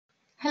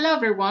Hello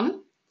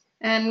everyone,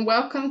 and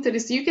welcome to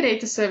this UK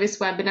Data Service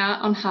webinar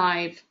on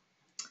Hive.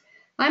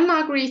 I'm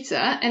Margarita,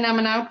 and I'm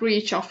an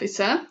outreach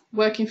officer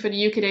working for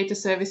the UK Data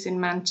Service in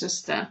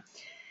Manchester.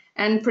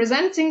 And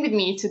presenting with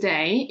me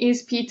today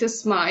is Peter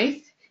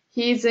Smythe.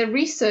 He's a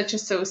research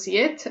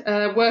associate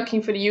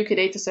working for the UK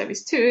Data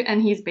Service too,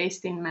 and he's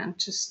based in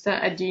Manchester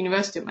at the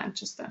University of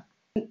Manchester.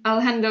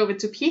 I'll hand over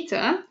to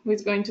Peter, who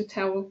is going to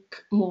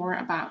talk more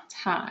about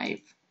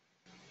Hive.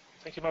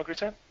 Thank you,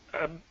 Margarita.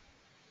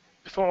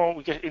 Before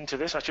we get into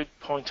this, I should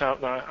point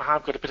out that I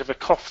have got a bit of a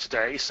cough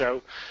today,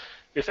 so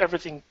if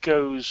everything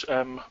goes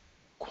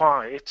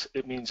quiet,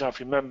 it means I've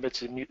remembered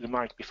to mute the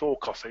mic before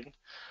coughing,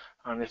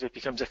 and if it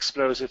becomes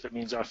explosive, it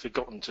means I've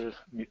forgotten to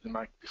mute the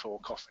mic before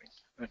coughing.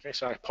 Okay,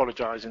 so I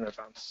apologise in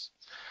advance.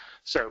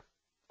 So,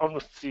 on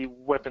with the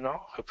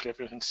webinar. Hopefully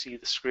everyone can see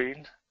the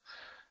screen.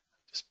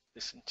 Just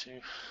listen to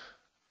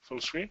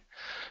full screen.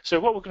 So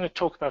what we're going to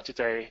talk about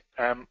today,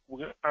 we're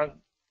going to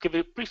give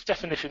a brief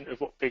definition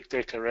of what big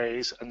data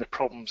is and the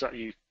problems that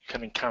you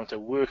can encounter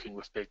working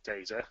with big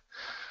data.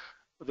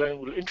 Then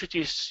we'll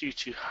introduce you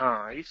to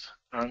Hive,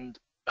 and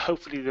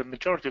hopefully the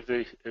majority of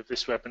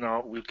this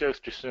webinar will go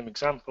through some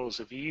examples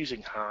of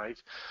using Hive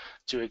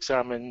to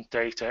examine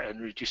data and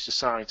reduce the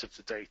size of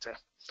the data.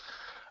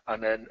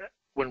 And then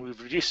when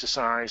we've reduced the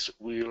size,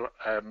 we'll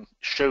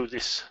show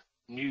this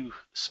new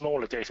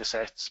smaller data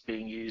sets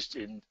being used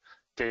in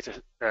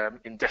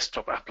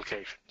desktop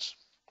applications.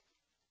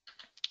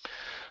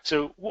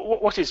 So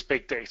what is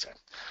big data?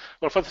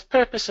 Well, for the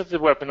purpose of the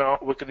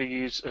webinar, we're going to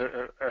use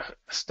a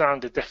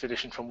standard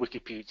definition from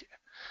Wikipedia.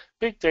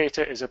 Big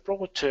data is a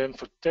broad term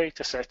for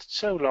data sets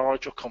so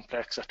large or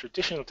complex that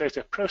traditional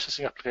data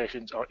processing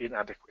applications are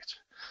inadequate.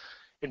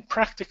 In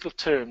practical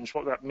terms,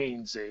 what that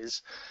means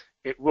is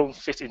it won't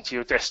fit into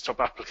your desktop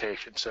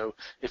application. So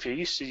if you're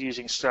used to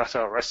using Stata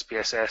or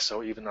SPSS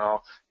or even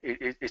R,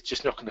 it's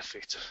just not going to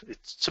fit.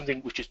 It's something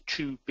which is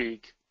too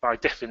big by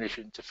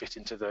definition to fit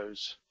into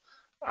those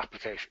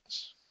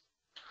applications.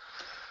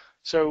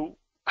 So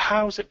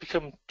how has it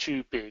become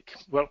too big?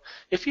 Well,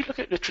 if you look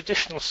at the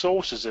traditional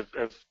sources of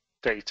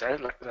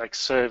data, like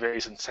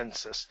surveys and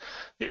census,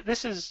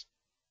 this has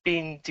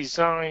been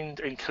designed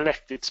and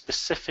collected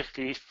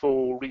specifically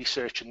for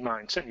research in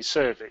mind, certainly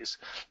surveys,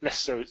 less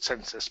so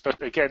census.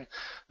 But again,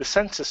 the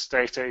census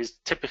data is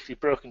typically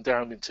broken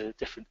down into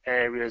different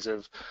areas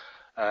of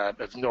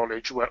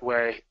knowledge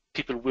where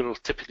people will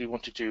typically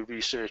want to do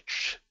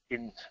research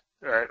in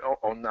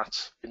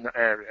that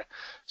area.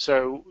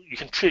 So you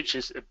can treat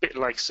it a bit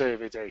like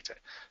survey data.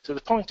 So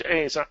the point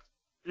is that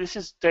this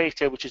is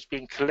data which is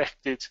being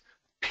collected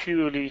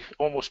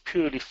almost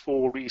purely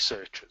for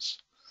researchers.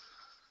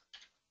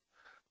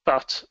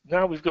 But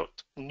now we've got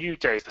new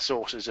data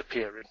sources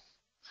appearing.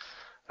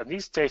 And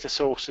these data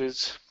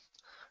sources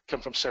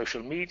come from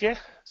social media,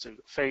 so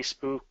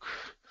Facebook,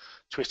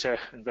 Twitter,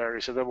 and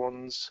various other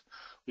ones.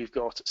 We've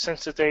got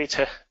sensor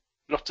data,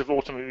 lots of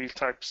automobile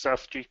type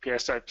stuff,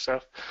 GPS type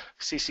stuff,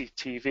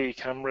 CCTV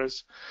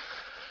cameras,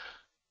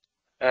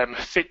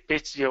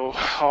 Fitbit, your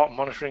heart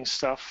monitoring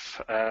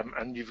stuff,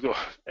 and you've got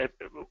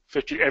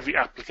virtually every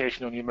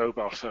application on your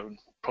mobile phone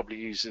probably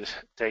uses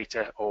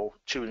data or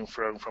to and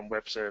fro from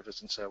web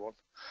servers and so on.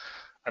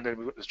 And then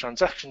we've got the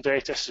transaction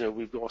data, so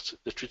we've got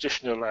the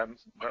traditional, well,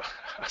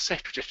 I say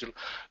traditional,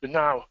 the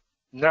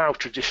now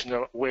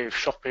traditional way of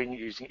shopping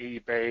using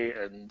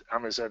eBay and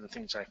Amazon and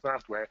things like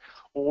that, where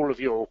all of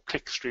your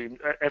click stream,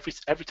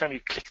 every time you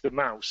click the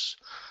mouse,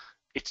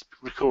 it's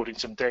recording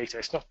some data.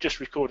 It's not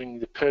just recording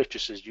the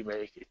purchases you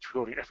make, it's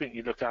recording everything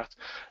you look at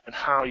and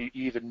how you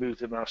even move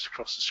the mouse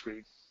across the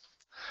screen.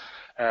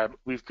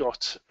 We've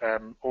got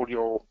all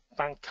your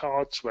bank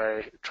cards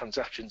where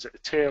transactions at the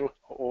till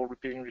are all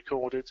being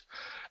recorded,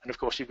 and of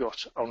course you've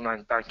got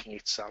online banking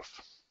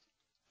itself.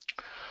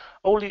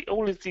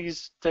 All of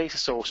these data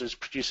sources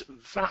produce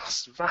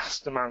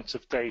vast amounts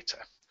of data,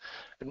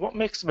 and what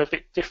makes them a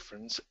bit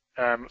different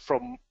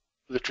from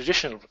the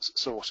traditional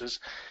sources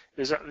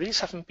is that these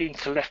haven't been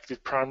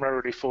collected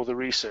primarily for the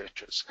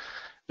researchers.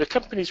 The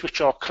companies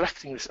which are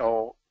collecting this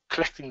or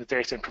collecting the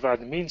data and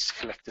providing the means to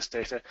collect this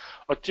data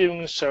are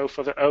doing so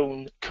for their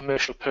own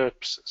commercial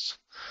purposes.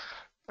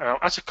 Now,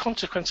 as a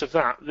consequence of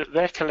that,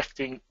 they're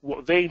collecting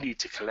what they need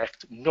to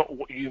collect, not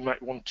what you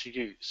might want to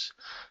use.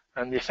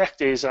 And the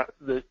effect is that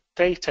the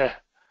data,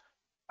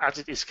 as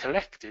it is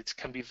collected,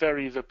 can be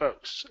very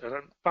verbose.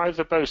 And by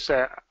verbose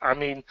there, I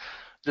mean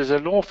there's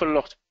an awful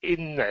lot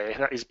in there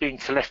that is being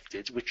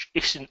collected which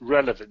isn't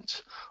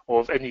relevant or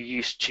of any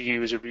use to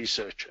you as a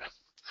researcher.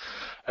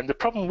 And the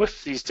problem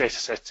with these data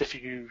sets, if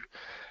you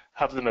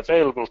have them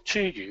available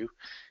to you,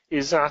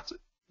 is that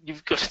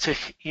you've got to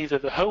take either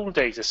the whole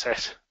data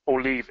set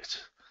or leave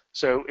it.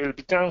 So it'll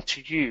be down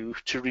to you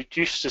to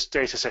reduce this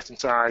data set in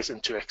size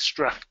and to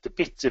extract the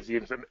bits of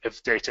the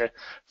data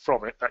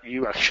from it that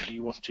you actually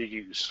want to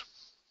use.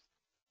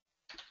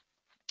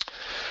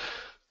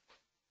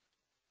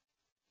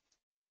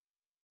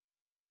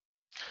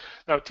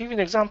 Now, to give you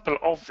an example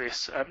of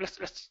this,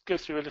 let's go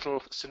through a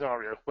little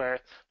scenario where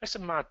let's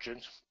imagine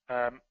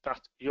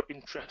that you're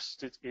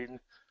interested in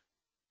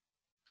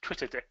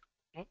Twitter data.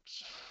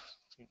 Oops,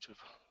 seem to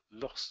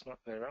have lost that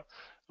there.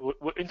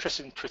 We're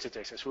interested in Twitter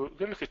data, so we're going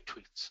to look at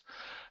tweets.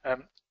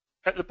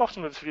 At the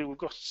bottom of the view, we've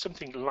got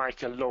something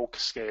like a log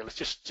scale. It's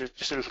just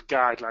a little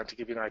guideline to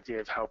give you an idea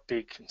of how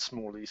big and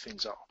small these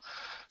things are.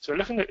 So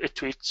looking at the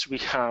tweets, we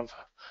have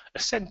a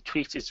sent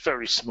tweet is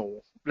very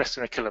small, less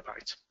than a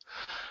kilobyte.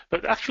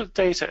 But the actual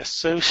data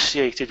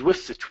associated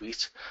with the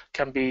tweet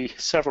can be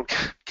several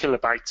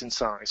kilobytes in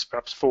size,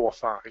 perhaps 4 or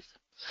 5.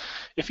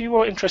 If you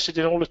are interested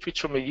in all the tweets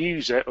from a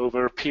user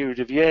over a period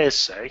of years,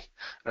 say,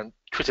 and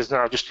Twitter's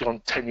now just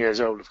gone 10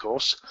 years old, of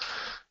course,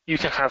 you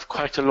can have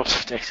quite a lot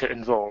of data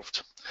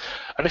involved.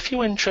 And if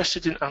you're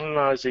interested in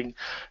analysing,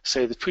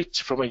 say, the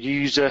tweets from a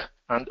user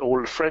and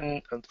all the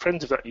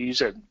friends of that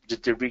user,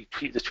 did they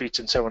retweet the tweets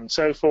and so on and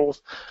so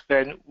forth,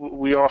 then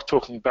we are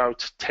talking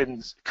about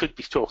could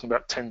be talking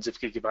about tens of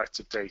gigabytes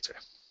of data.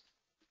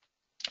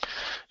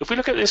 If we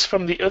look at this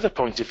from the other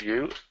point of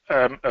view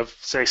of,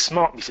 say,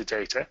 smart meter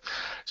data,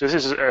 so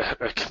this is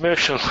a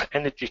commercial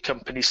energy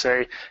company,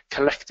 say,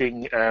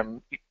 collecting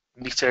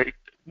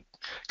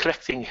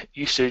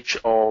usage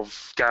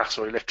of gas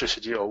or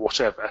electricity or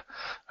whatever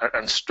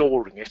and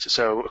storing it.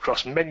 So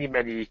across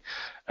many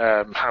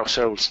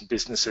households and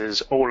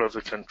businesses all over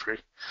the country,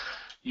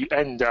 you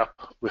end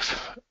up with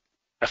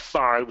a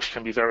file which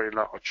can be very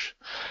large.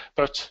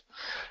 But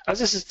as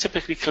this is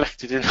typically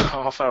collected in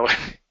half-hour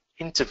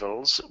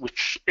intervals,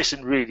 which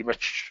isn't really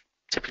much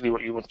typically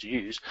what you want to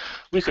use,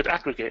 we could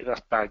aggregate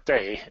that by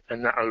day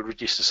and that will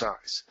reduce the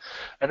size.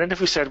 And then if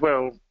we said,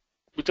 well,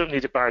 we don't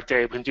need it by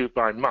day, we can do it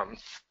by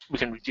month, we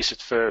can reduce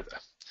it further.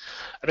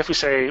 And if we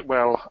say,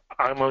 well,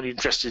 I'm only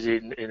interested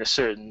in a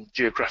certain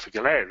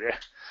geographical area,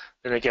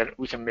 then again,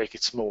 we can make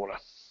it smaller.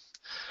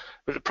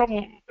 But the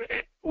problem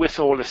with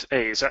all this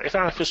is that if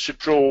I was to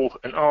draw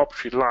an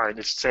arbitrary line,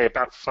 it's say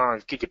about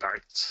 5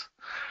 gigabytes,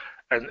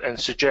 and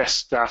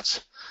suggest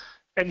that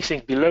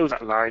anything below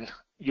that line,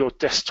 your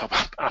desktop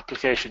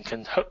application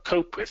can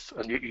cope with,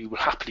 and you will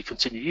happily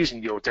continue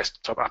using your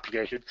desktop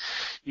application,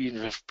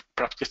 even if it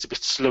perhaps gets a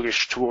bit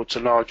sluggish towards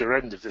the larger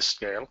end of this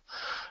scale,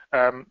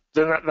 then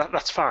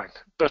that's fine.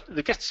 But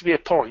there gets to be a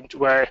point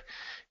where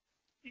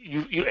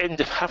you end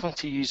up having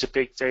to use a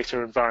big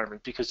data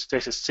environment because the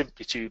data is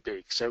simply too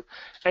big. So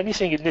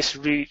anything in this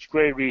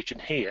grey region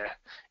here,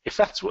 if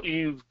that's what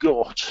you've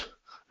got,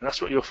 and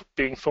that's what you're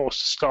being forced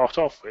to start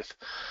off with,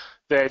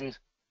 then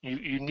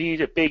you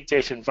need a big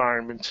data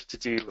environment to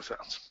deal with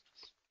that.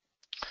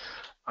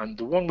 And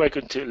the one we're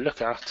going to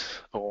look at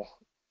or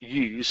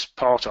use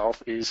part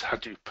of is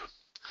Hadoop.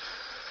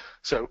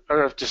 So as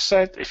I've just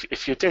said,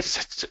 if your data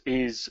set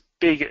is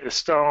big at the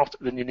start,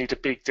 then you need a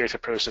big data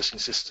processing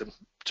system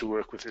to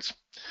work with it.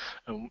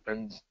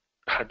 And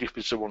Hadoop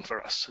is the one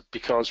for us,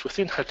 because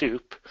within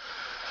Hadoop,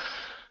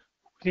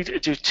 we need to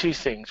do 2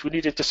 things. We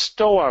needed to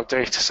store our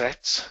data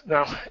sets.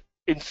 Now,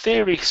 in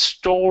theory,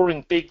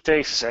 storing big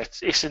data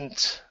sets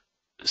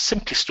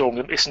simply storing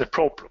them isn't a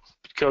problem,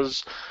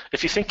 because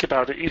if you think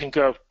about it, you can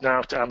go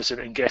now to Amazon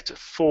and get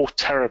 4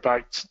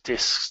 terabyte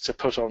disks to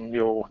put on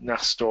your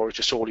NAS storage,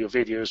 just all your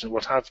videos and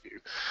what have you,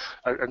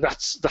 and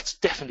that's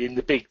definitely in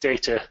the big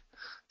data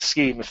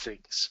scheme of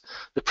things.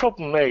 The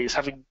problem is,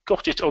 having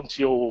got it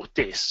onto your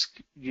disk,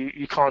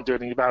 you can't do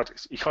anything about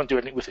it. You can't do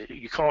anything with it.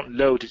 You can't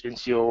load it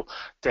into your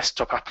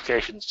desktop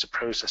applications to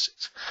process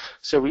it.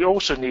 So we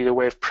also need a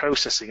way of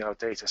processing our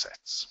data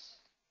sets.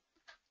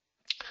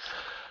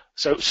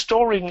 So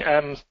storing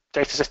data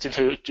sets in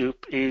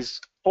Hadoop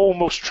is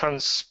almost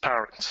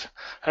transparent.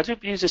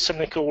 Hadoop uses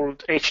something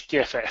called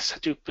HDFS,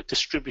 Hadoop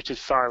Distributed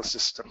File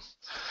System.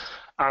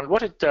 And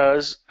what it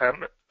does,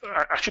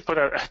 I should point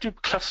out, a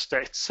Hadoop cluster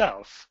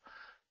itself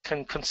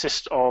can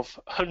consist of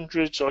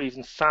hundreds or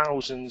even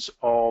thousands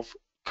of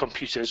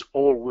computers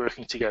all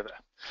working together.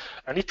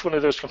 And each one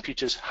of those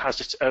computers has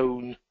its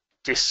own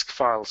disk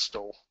file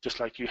store, just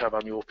like you have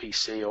on your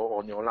PC or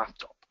on your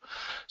laptop.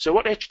 So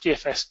what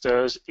HDFS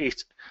does,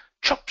 it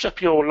chops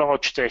up your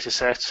large data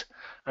set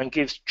and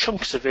gives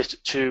chunks of it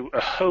to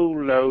a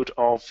whole load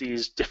of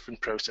these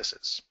different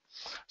processes.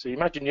 So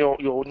imagine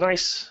your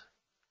nice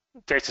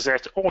data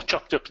set all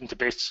chopped up into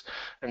bits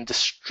and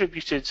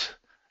distributed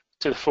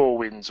to the 4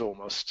 winds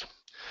almost.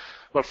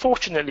 Well,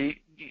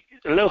 fortunately,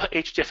 although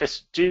HDFS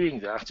is doing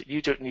that,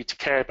 you don't need to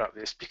care about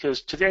this,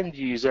 because to the end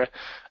user,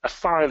 a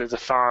file is a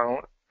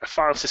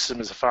file system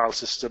is a file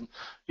system.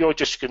 You're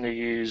just going to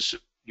use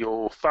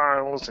your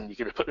files and you're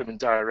going to put them in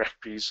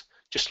directories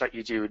just like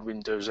you do in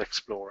Windows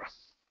Explorer,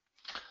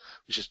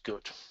 which is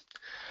good.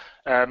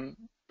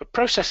 But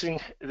processing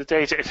the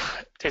data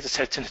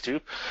set in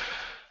Hadoop,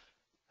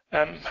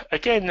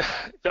 again,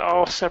 there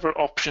are several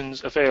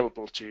options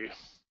available to you.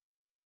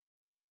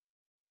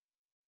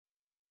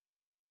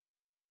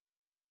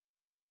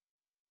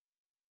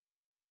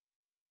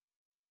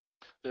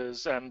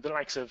 There's the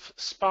likes of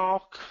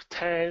Spark,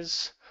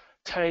 Tez,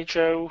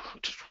 Tejo,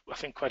 which is I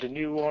think quite a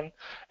new one,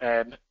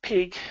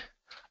 Pig,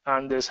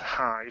 and there's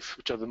Hive,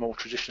 which are the more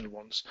traditional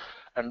ones.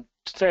 And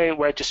today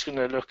we're just going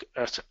to look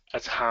at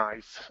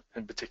Hive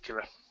in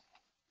particular.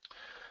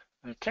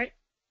 Okay,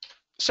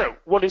 so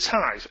what is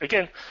Hive?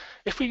 Again,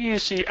 If we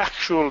use the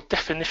actual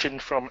definition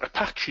from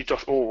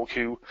Apache.org,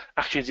 who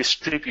actually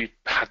distribute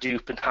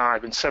Hadoop and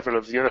Hive and several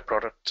of the other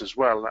products as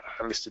well that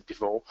I listed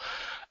before,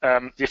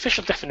 the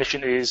official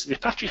definition is the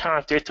Apache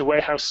Hive data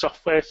warehouse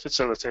software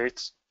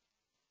facilitates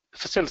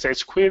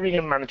querying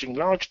and managing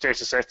large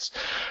datasets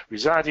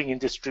residing in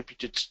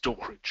distributed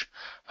storage.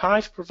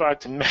 Hive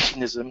provides a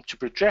mechanism to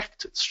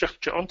project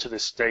structure onto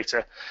this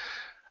data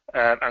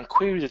and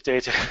query the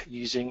data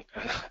using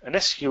an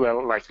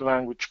SQL-like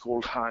language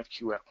called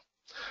HiveQL.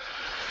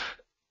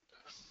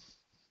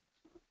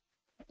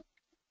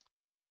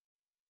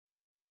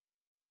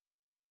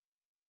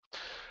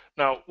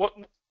 Now, what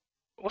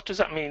does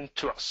that mean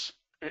to us?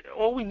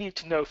 All we need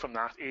to know from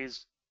that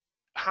is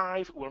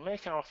Hive will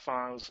make our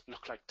files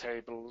look like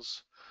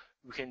tables.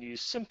 We can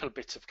use simple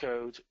bits of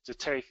code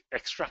to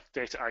extract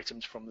data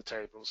items from the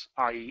tables,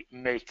 i.e.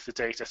 make the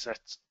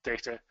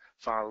data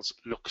files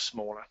look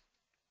smaller.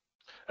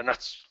 And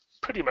that's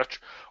pretty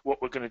much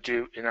what we're going to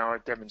do in our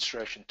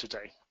demonstration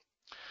today.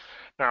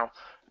 Now,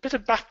 a bit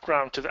of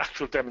background to the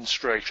actual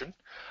demonstration.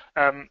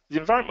 The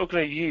environment we're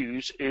going to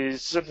use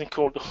is something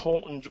called the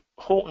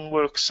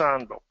Hortonworks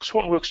Sandbox.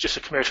 Hortonworks is just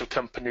a commercial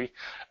company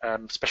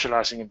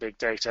specializing in big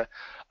data,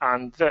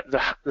 and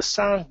the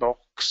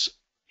Sandbox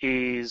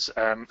is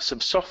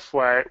some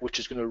software which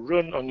is going to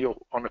run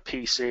on a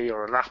PC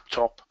or a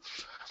laptop,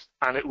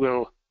 and it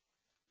will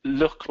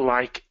look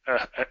like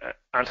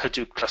an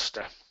Hadoop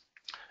cluster.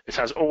 It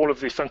has all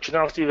of the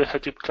functionality of a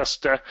Hadoop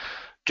cluster,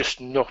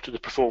 just not the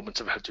performance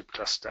of a Hadoop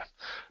cluster.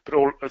 But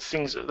all the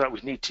things that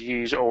we need to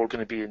use are all going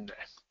to be in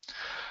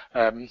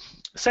there. The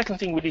second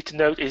thing we need to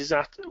note is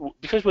that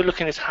because we're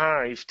looking at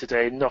Hive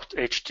today, not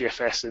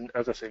HDFS and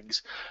other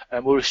things,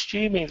 we're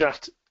assuming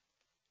that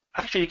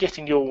actually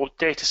getting your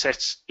data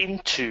sets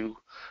into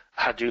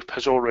Hadoop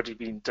has already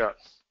been done.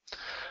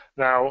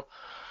 Now,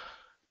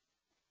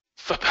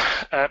 for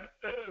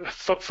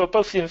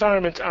both the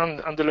environment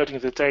and the loading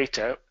of the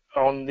data,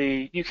 on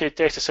the UK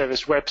Data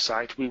Service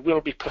website, we will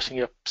be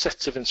putting up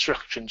sets of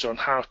instructions on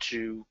how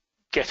to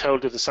get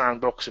hold of the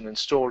sandbox and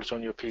install it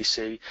on your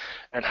PC,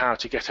 and how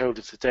to get hold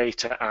of the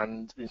data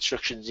and the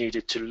instructions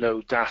needed to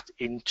load that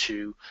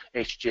into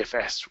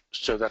HDFS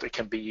so that it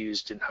can be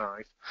used in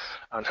Hive.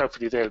 And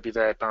hopefully they'll be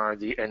there by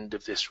the end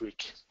of this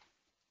week.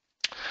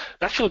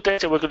 The actual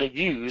data we're going to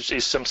use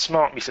is some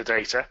smart meter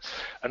data,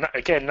 and that,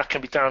 again, that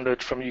can be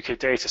downloaded from UK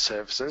Data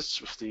Services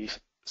with the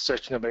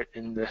search number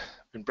in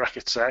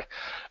brackets there.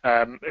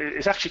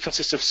 It actually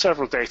consists of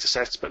several data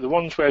sets, but the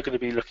ones we're going to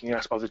be looking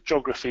at are the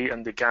geography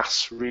and the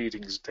gas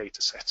readings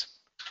data set.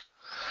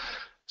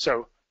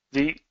 So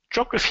the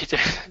geography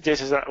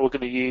data that we're going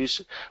to use,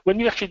 when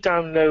you actually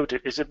download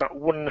it, is about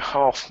 1.5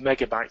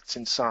 megabytes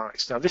in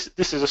size. Now this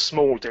is a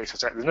small data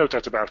set, there's no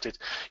doubt about it.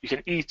 You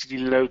can easily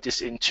load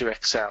this into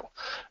Excel,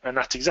 and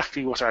that's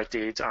exactly what I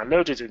did. I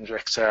loaded it into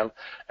Excel,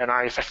 and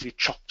I effectively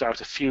chopped out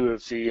a few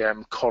of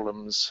the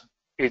columns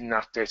in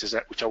that data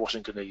set which I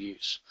wasn't going to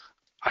use.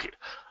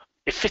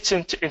 It fits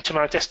into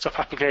my desktop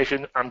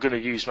application. I'm going to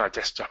use my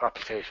desktop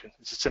application.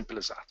 It's as simple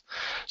as that.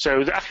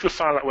 So the actual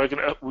file that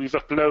we've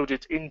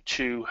uploaded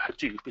into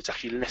Hadoop, it's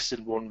actually less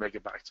than 1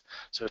 megabyte.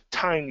 So a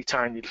tiny,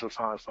 tiny little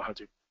file for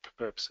Hadoop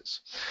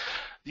purposes.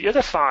 The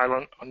other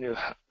file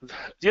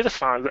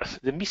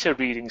the meter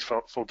readings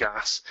for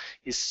gas,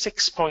 is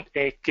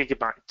 6.8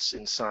 gigabytes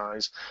in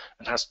size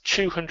and has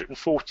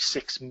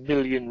 246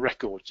 million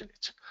records in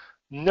it.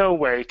 No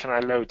way can I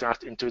load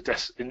that into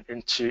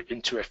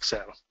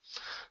Excel.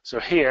 So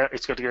here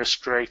it's got to go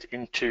straight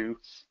into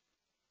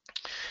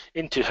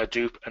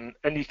Hadoop, and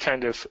any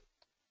kind of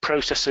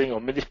processing or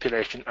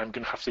manipulation I'm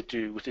going to have to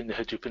do within the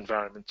Hadoop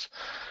environment,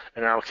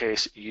 in our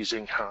case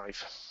using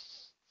Hive.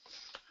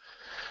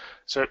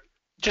 So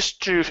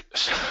just to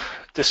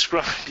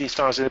describe these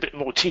files in a bit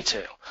more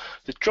detail,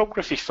 the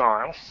geography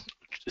file,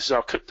 this is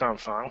our cut down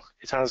file,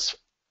 it has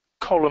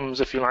columns,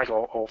 if you like,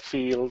 or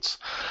fields.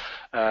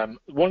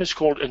 One is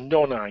called a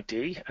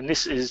non-ID, and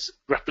this is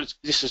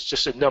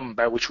just a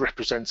number which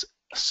represents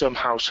some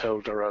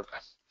household or other.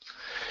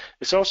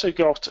 It's also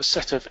got a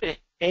set of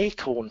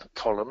acorn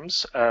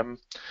columns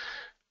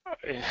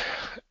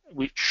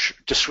which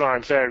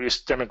describe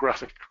various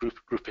demographic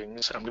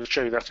groupings. I'm going to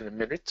show you that in a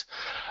minute.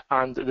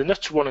 And the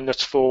NUTS1 and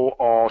NUTS4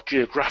 are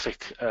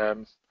geographic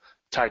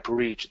type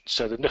regions.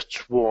 So the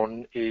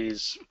NUTS1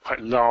 is quite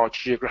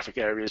large geographic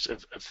areas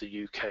of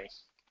the UK.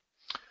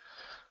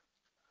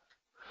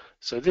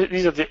 So this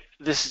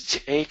is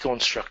the acorn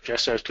structure.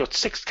 So it's got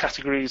 6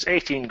 categories,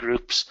 18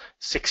 groups,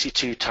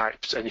 62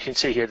 types. And you can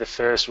see here the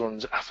first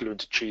one's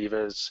affluent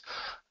achievers,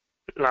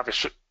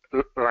 lavish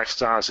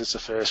lifestyles is the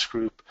first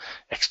group,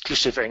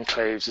 exclusive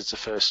enclaves is the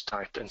first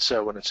type, and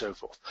so on and so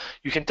forth.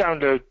 You can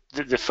download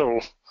the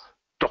full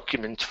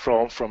document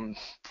from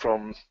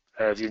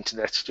the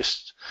internet.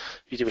 Just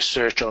if you do a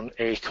search on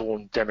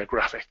acorn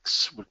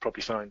demographics, we'll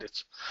probably find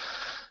it.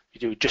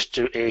 If you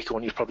do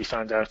acorn, you'll probably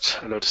find out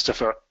a load of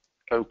stuff about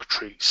oak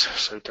trees,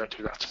 so don't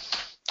do that.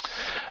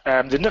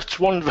 The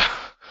NUTS1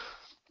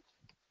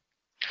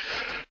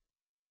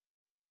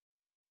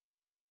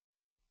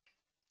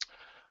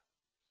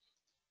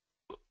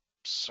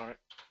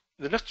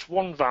 the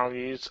NUTS1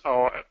 values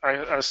are,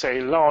 I say,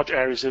 large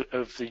areas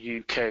of the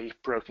UK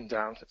broken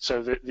down.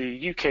 So the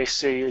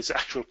UKC is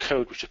actual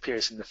code which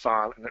appears in the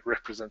file, and it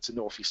represents the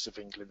northeast of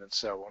England and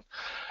so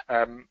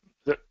on.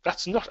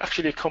 That's not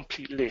actually a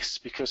complete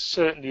list, because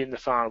certainly in the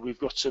file we've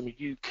got some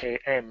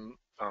UKM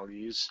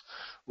values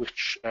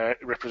which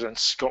represent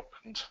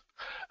Scotland,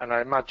 and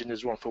I imagine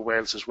there's one for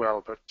Wales as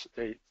well, but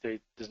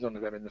there's none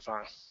of them in the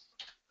file.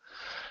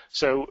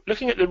 So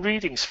looking at the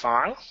readings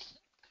file,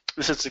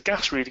 this is the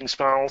gas readings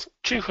file,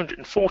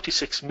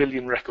 246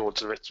 million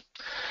records of it.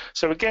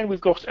 So again,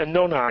 we've got a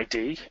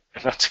non-ID,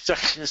 and that's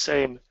exactly the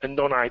same a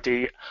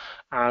non-ID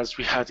as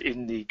we had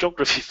in the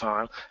geography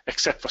file,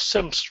 except for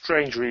some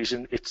strange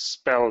reason it's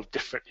spelled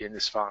differently in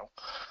this file.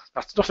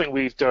 That's nothing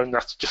we've done,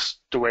 that's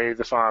just the way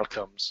the file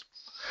comes.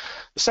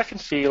 The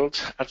second field,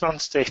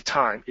 advanced date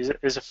time,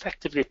 is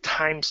effectively a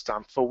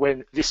timestamp for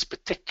when this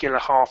particular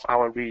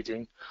half-hour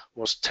reading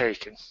was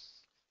taken.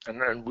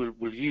 And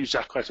we'll use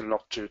that quite a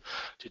lot to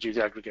do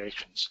the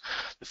aggregations.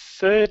 The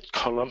third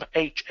column,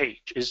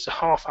 HH, is the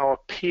half-hour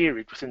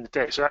period within the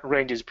day. So that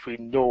ranges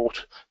between 0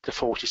 to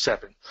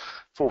 47,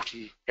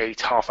 48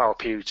 half-hour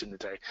periods in the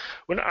day.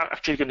 We're not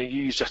actually going to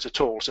use that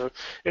at all. So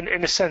in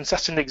a sense,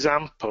 that's an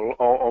example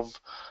of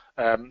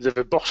the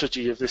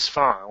verbosity of this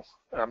file.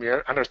 I mean,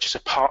 I know it's just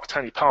a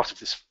tiny part of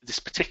this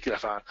particular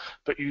file,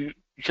 but you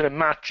can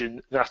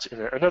imagine that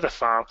in another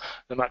file,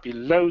 there might be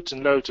loads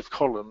and loads of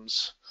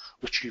columns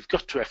which you've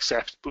got to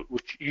accept, but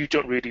which you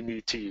don't really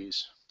need to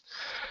use.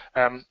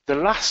 The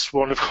last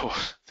one, of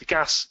course, the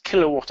gas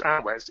kilowatt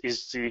hours,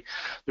 is the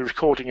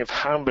recording of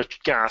how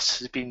much gas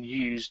has been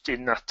used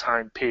in that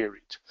time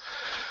period.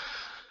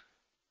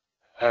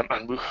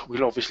 And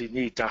we'll obviously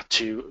need that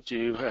to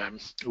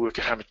work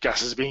out how much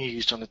gas is being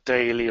used on a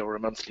daily or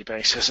a monthly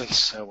basis and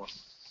so on.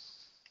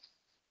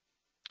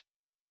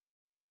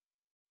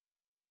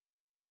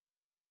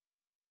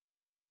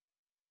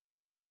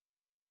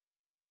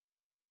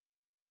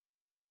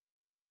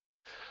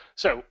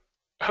 So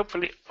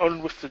hopefully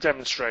on with the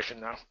demonstration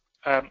now.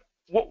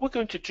 What we're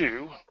going to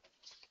do,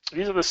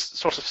 these are the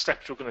sort of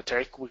steps we're going to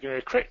take. We're going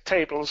to create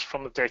tables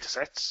from the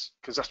datasets,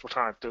 because that's what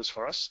Hive does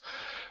for us.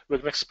 We're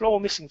going to explore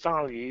missing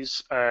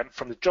values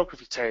from the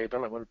geography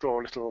table, and we'll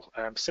draw a little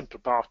simple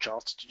bar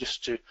chart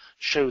just to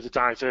show the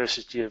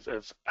diversity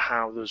of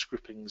how those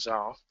groupings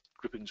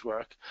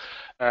work.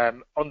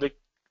 On the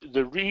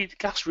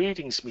gas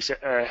readings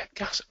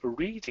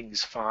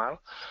file,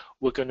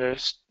 we're going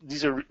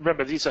to,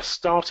 remember these are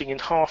starting in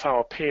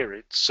half-hour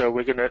periods, so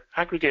we're going to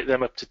aggregate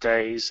them up to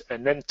days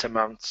and then to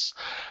months,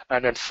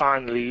 and then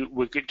finally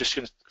we're just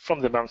going to,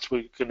 from the months,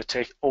 we're going to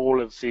take all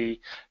of the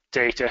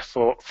data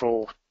for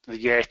the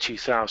year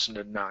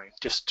 2009,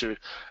 just to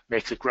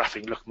make the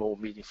graphing look more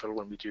meaningful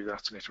when we do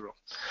that later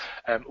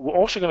on. We're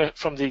also going to,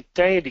 from the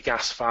daily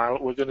gas file,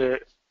 we're going to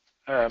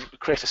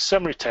create a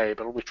summary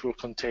table which will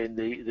contain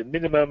the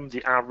minimum,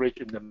 the average,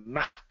 and the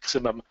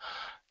maximum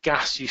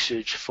gas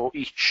usage for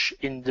each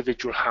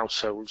individual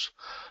household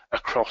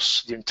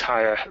across the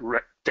entire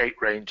date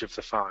range of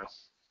the file.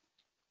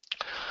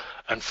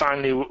 And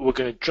finally, we're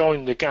going to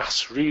join the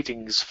gas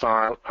readings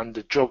file and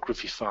the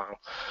geography file,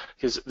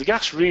 because the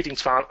gas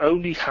readings file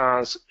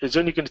is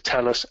only going to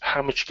tell us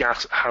how much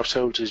gas a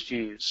household has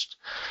used.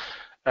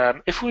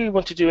 If we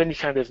want to do any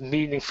kind of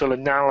meaningful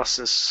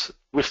analysis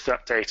with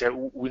that data,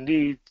 we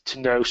need to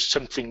know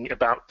something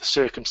about the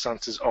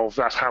circumstances of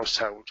that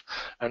household,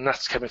 and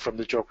that's coming from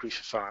the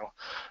geography file.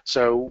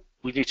 So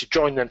we need to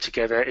join them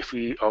together if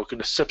we are going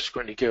to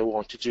subsequently go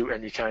on to do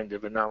any kind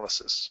of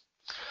analysis.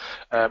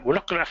 We're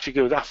not going to actually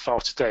go that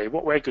far today.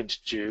 What we're going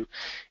to do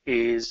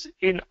is,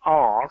 in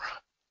R,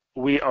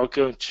 we are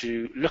going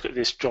to look at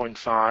this join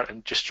file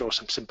and just draw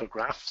some simple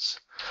graphs.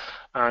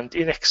 And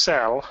in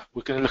Excel,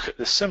 we're going to look at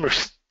the summary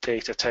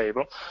data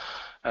table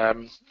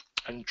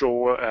and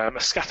draw a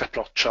scatter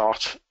plot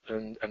chart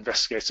and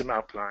investigate some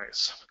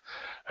outliers.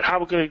 And how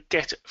we're going to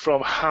get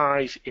from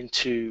Hive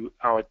into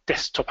our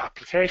desktop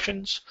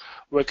applications,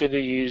 we're going to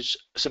use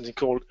something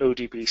called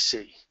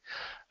ODBC.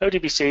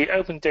 ODBC,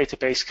 Open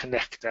Database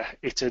Connector.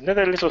 It's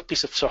another little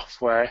piece of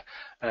software.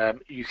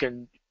 You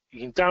can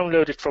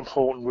download it from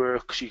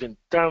Hortonworks, you can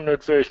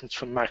download versions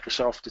from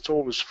Microsoft, it's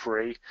always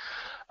free,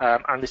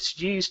 and it's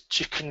used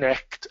to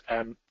connect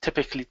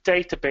typically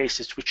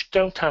databases which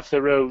don't have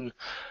their own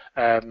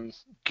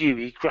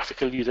GUI,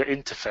 graphical user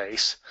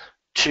interface,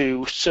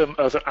 to some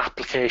other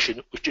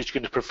application which is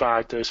going to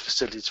provide those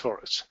facilities for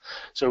us.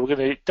 So we're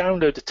going to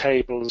download the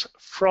tables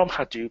from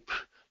Hadoop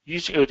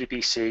using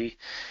ODBC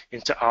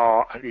into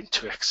R and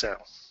into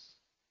Excel.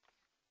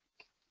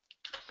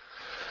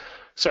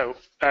 So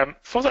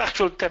for the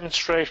actual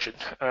demonstration,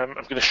 I'm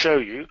going to show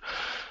you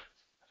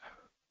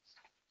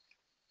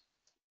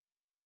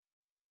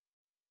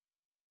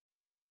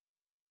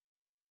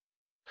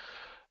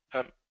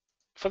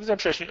for the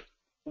demonstration,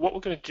 what we're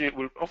going to do,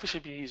 we'll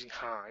obviously be using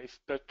Hive,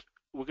 but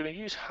we're going to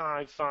use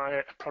Hive via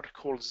a product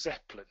called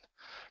Zeppelin.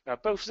 Now,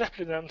 both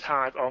Zeppelin and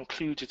Hive are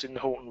included in the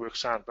Hortonworks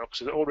sandbox,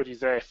 so they're already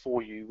there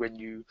for you when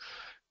you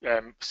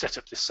set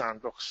up this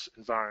sandbox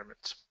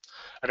environment.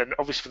 And then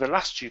obviously for the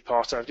last two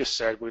parts, I've just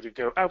said we're going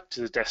to go out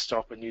to the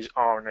desktop and use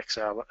R and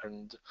Excel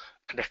and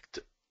connect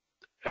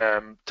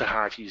to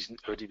Hive using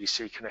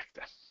ODBC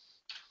connector.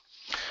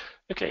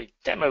 Okay,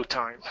 demo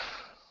time.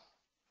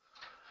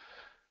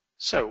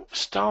 So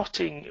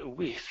starting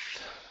with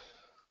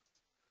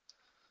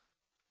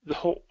the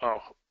whole,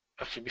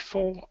 actually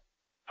before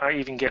I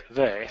even get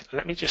there,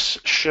 let me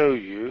just show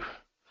you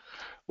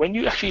when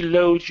you actually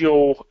load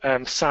your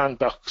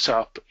sandbox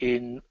up.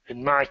 In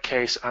my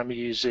case, I'm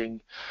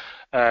using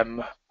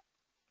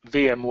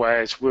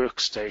VMware's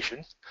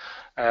Workstation.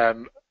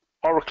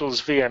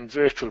 Oracle's VM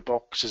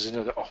VirtualBox is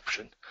another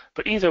option.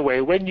 But either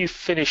way, when you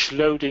finish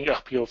loading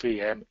up your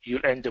VM,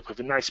 you'll end up with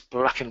a nice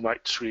black and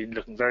white screen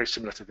looking very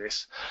similar to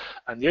this.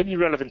 And the only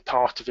relevant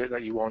part of it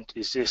that you want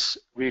is this,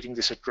 reading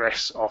this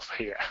address off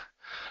here.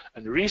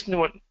 And the reason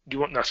you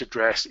want that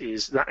address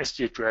is that is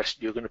the address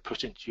you're going to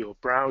put into your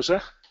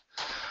browser.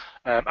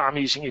 I'm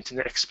using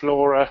Internet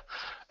Explorer,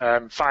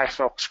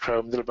 Firefox,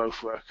 Chrome, they'll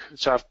both work.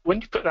 So when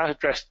you put that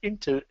address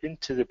into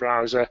the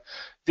browser,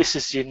 this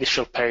is the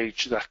initial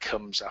page that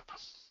comes up.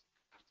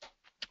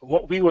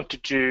 What we want to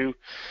do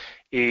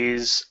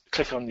is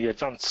click on the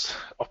advanced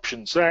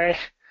options there,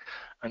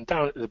 and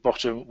down at the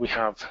bottom we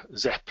have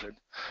Zeppelin.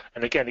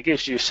 And again, it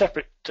gives you a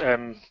separate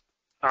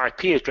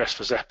IP address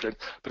for Zeppelin,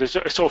 but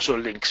it's also a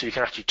link, so you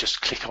can actually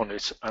just click on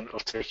it and it'll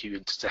take you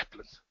into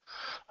Zeppelin.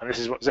 And this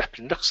is what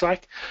Zeppelin looks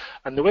like.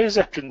 And the way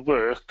Zeppelin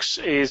works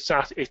is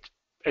that it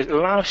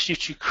allows you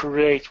to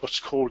create what's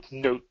called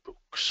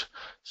notebooks.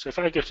 So if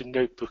I go to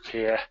notebook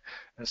here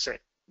and say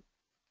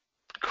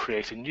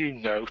create a new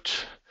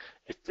note,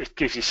 it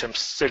gives you some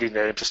silly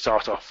name to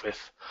start off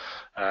with,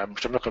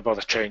 which I'm not going to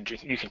bother changing.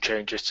 You can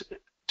change it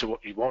to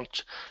what you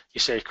want. You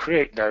say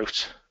create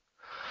note,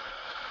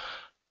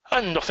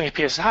 and nothing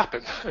appears to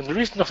happen. And the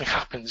reason nothing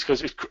happens is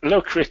because it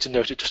creates a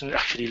note, it doesn't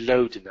actually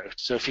load the note.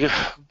 So if you go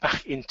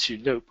back into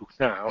Notebook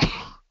now,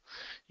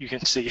 you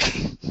can see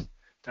it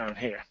down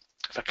here.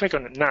 If I click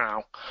on it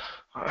now,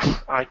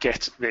 I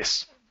get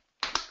this.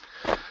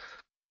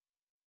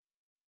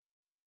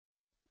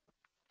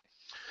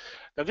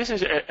 Now this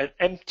is an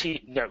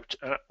empty note.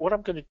 What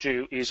I'm going to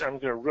do is I'm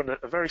going to run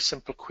a very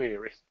simple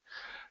query.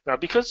 Now,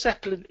 because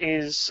Zeppelin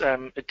is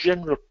a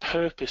general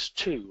purpose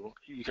tool,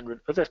 you can run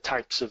other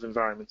types of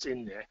environments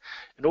in there.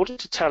 In order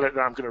to tell it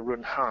that I'm going to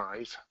run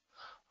Hive,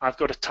 I've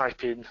got to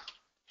type in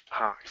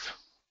Hive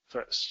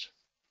first.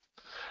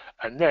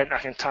 And then I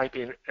can type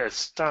in a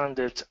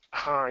standard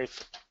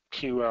Hive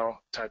QL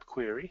type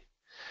query.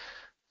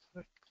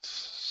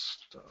 Let's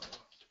start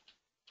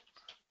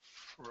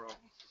from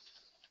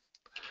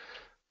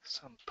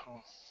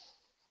sample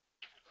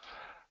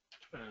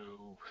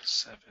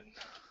 07.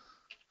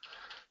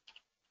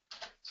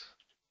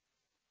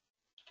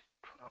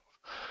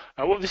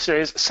 What this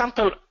is,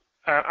 sample,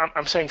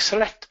 I'm saying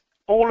select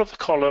all of the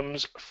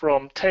columns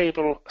from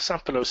table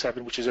sample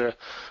 07, which is a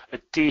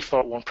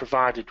default one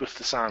provided with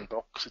the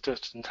sandbox. It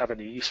doesn't have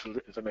any useful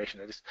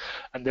information in it.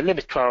 And the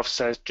limit 12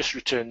 says just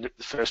return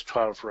the first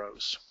 12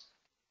 rows.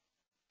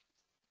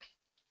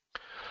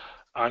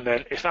 And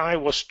then if I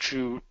was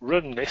to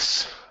run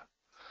this,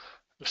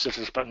 this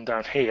little button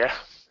down here,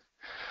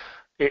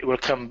 it will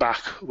come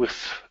back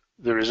with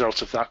the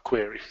results of that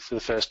query for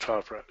the first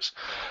 12 rows.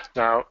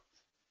 Now,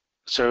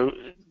 so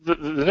the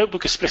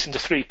notebook is split into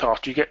three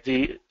parts. You get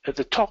at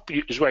the top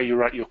is where you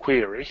write your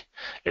query.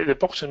 At the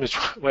bottom is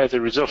where the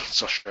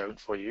results are shown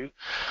for you.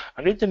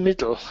 And in the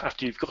middle,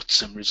 after you've got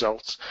some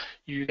results,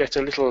 you get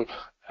a little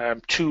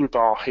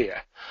toolbar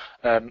here.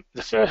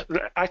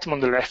 The item on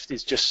the left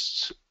is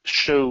just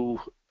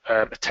show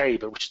a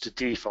table, which is the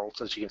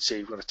default. As you can see,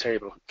 we've got a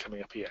table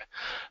coming up here.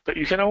 But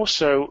you can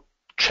also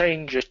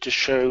change it to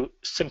show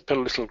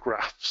simple little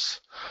graphs.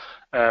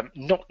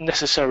 Not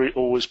necessarily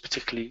always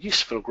particularly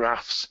useful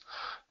graphs,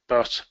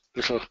 but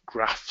little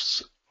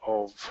graphs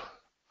of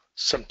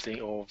something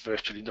or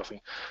virtually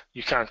nothing.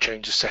 You can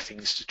change the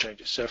settings to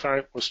change it. So if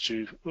I was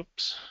to,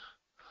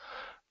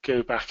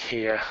 go back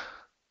here,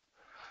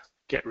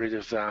 get rid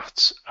of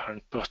that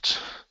and put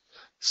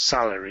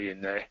salary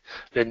in there,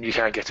 then you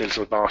can get a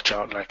little bar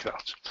chart like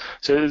that.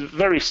 So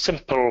very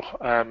simple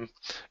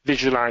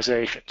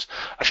visualizations.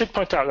 I should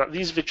point out that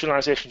these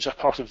visualizations are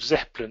part of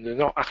Zeppelin. They're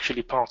not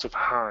actually part of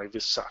Hive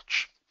as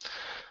such.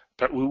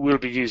 But we will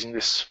be using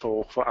this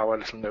for our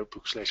little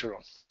notebooks later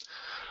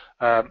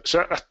on.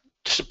 So that's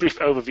just a brief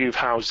overview of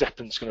how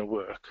Zeppelin's going to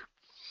work.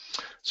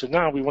 So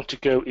now we want to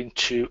go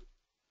into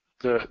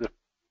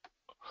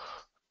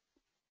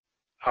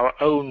our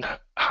own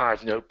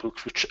Hive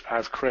notebooks, which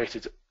I've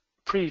created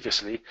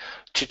previously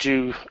to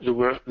do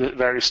the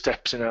various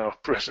steps in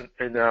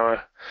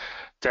our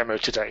demo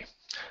today.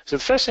 So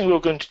the first thing we're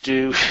going to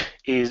do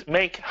is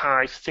make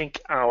Hive think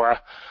our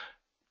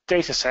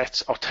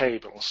datasets are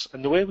tables,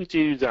 and the way we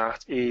do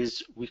that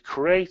is we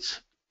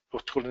create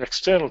what's called an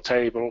external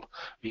table.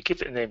 We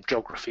give it a name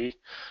geography.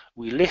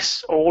 We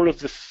list all of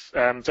the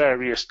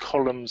various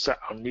columns that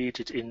are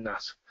needed in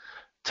that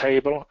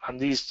table, and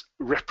these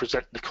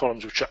represent the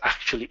columns which are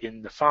actually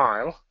in the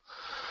file.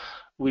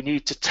 we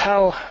need to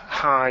tell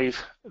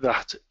Hive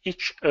that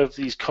each of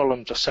these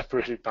columns are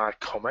separated by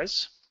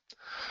commas.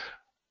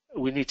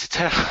 We need to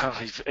tell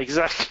Hive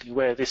exactly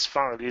where this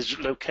file is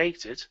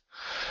located.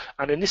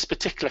 And in this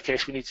particular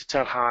case, we need to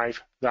tell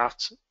Hive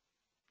that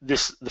the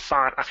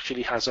file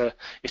actually has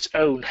its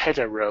own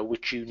header row,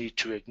 which you need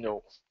to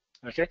ignore.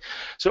 Okay,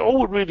 so all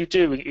we're really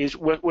doing is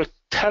we're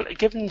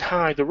giving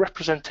Hive a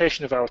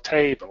representation of our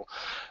table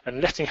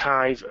and letting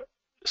Hive,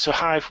 so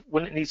Hive,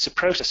 when it needs to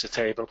process a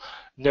table,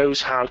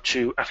 knows how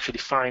to actually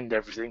find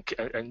everything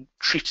and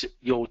treat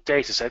your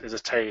data set as a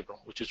table,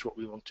 which is what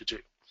we want to do.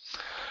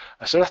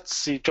 So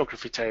that's the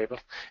geography table.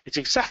 It's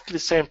exactly the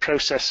same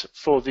process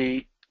for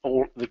the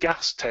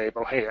gas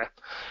table here.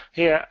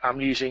 Here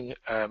I'm using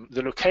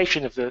the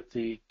location of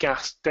the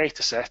gas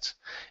data set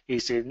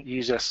is in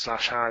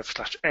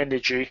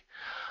user/hive/energy.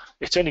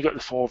 It's only got the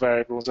 4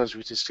 variables as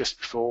we discussed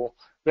before.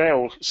 They're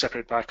all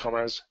separated by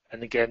commas,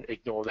 and again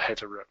ignore the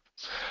header row.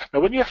 Now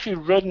when you actually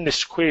run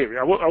this query,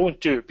 I won't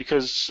do it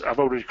because I've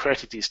already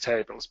created these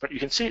tables, but you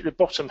can see at the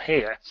bottom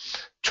here,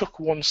 took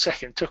one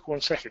second.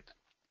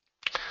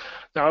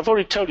 Now I've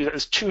already told you that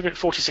there's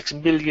 246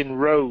 million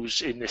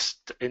rows in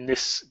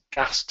this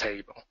gas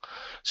table.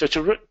 So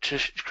to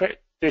create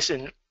this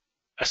in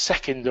a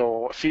second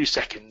or a few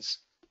seconds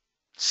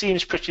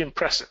seems pretty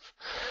impressive.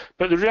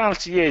 But the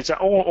reality is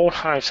that all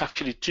Hive's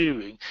actually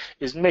doing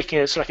is making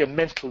it like a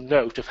mental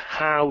note of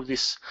how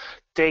this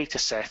data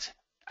set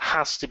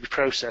has to be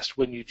processed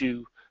when you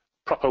do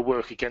proper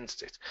work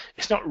against it.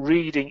 It's not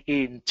reading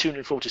in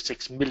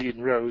 246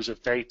 million rows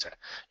of data.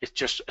 It's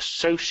just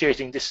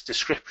associating this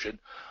description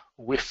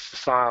with the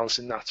files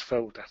in that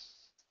folder.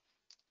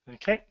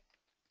 Okay,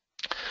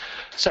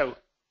 so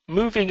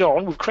moving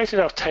on, we've created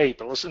our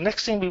tables. The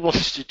next thing we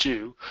wanted to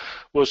do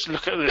was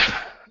look at the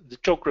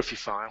geography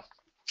file.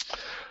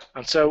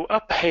 And so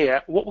up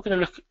here, what we're going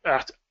to look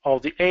at are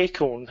the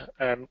acorn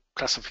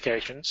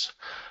classifications.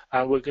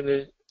 And what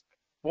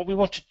we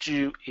want to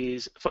do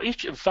is for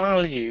each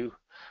value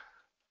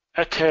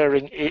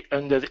occurring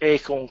under the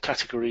acorn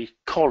category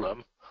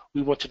column,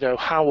 we want to know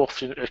how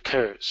often it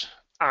occurs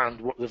and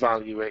what the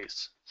value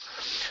is.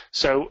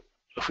 So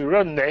if we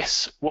run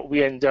this, what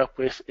we end up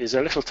with is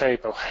a little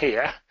table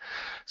here.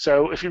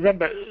 So if you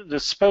remember,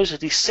 there's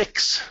supposedly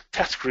 6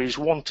 categories,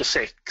 1 to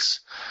 6,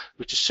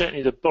 which is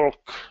certainly the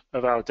bulk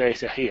of our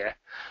data here.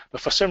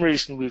 But for some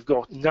reason, we've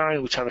got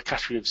 9 which have a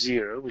category of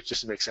 0, which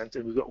doesn't make sense,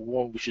 and we've got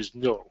 1 which is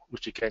null,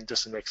 which again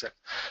doesn't make sense.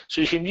 So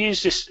you can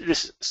use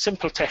this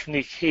simple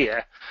technique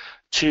here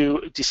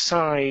to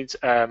decide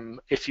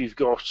if you've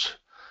got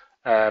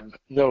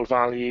null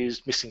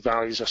values, missing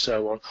values, or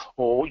so on,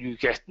 or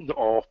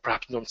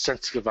perhaps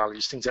nonsensical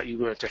values, things that you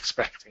weren't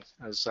expecting,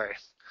 as I say.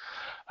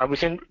 And we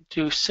can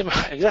do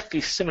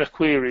exactly similar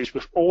queries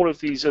with all of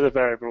these other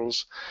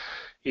variables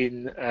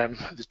in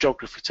the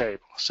geography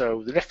table.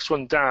 So the next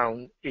one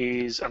down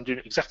is I'm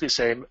doing exactly the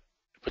same,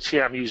 but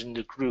here I'm using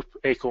the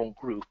acorn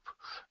group.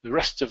 The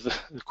rest of the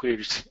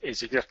queries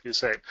is exactly the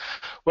same.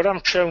 What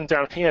I'm showing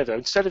down here, though,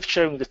 instead of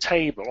showing the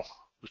table,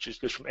 which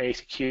goes from A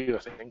to Q, I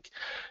think,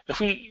 if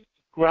we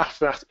graph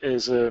that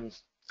as a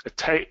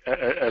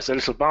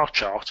little bar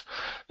chart,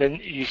 then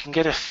you can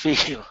get a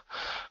feel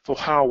for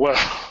how well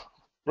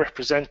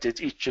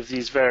represented each of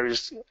these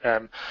various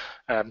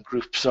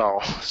groups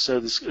are.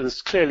 So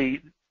there's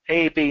clearly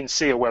A, B, and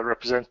C are well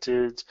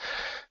represented.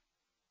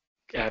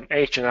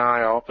 H and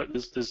I are, but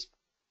there's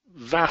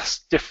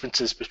vast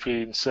differences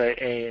between, say,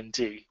 A and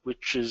D,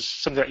 which is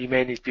something that you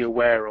may need to be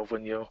aware of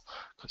when you're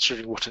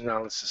considering what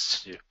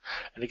analysis to do.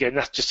 And again,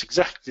 that's just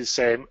exactly the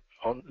same.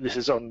 This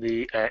is on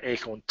the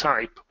acorn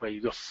type, where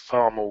you've got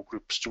far more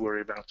groups to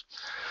worry about.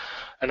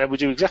 And then we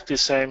do exactly the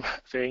same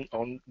thing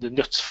on the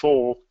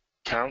nuts4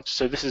 count.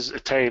 So this is a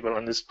table,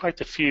 and there's quite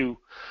a few.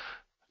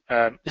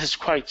 This is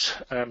quite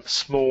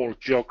small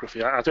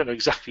geography. I don't know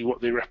exactly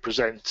what they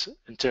represent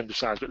in terms of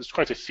size, but there's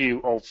quite a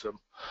few of them,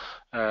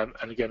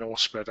 and again, all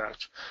spread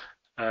out.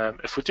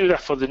 If we do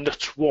that for the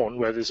nuts1,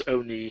 where there's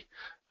only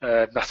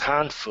that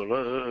handful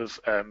of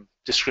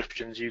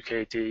descriptions,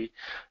 UKD,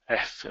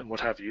 F, and what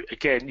have you,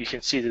 again, you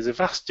can see there's a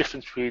vast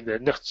difference between the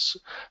nuts,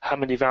 how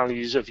many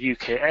values of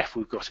UKF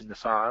we've got in the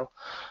file,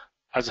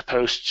 as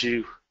opposed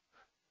to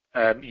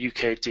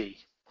UKD.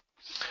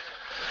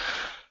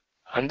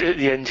 And at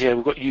the end here,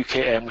 we've got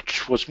UKM,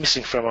 which was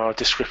missing from our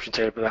description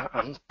table.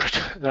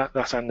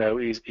 That I know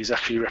is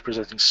actually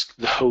representing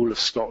the whole of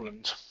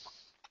Scotland.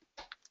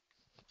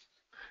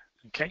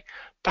 Okay,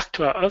 back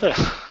to our other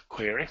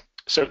query.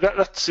 So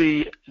that's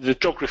the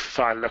geography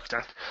file looked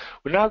at.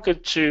 We're now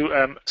going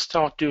to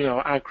start doing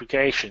our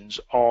aggregations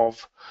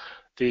of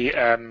the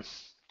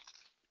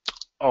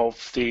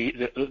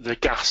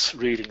gas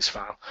readings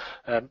file.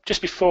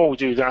 Just before we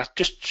do that,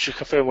 just to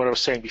confirm what I was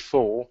saying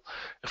before,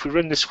 if we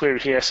run this query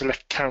here,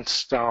 select count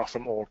star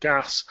from all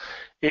gas,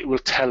 it will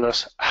tell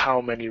us how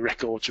many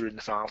records are in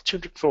the file,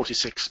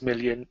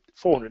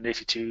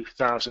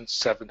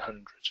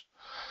 246,482,700.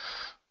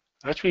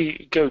 As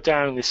we go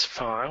down this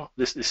file,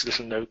 this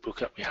little notebook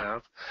that we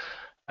have,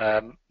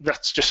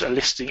 That's just a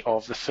listing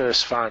of the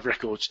first 5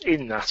 records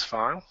in that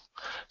file.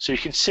 So you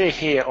can see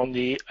here on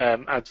the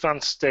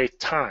advanced date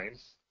time,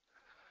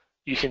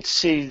 you can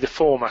see the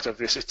format of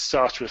this. It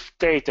starts with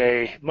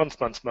day, month,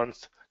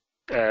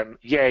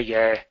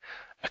 year,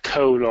 a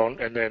colon,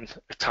 and then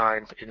a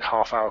time in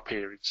half-hour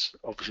periods.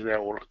 Obviously, they're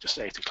all just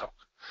 8 o'clock.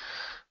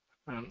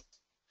 And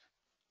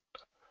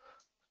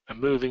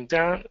moving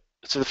down,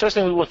 so the first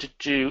thing we want to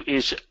do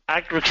is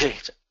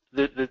aggregate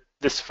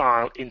this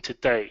file into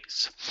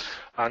days,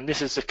 and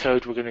this is the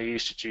code we're going to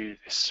use to do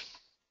this.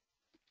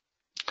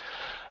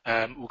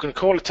 We're going to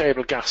call the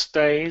table gas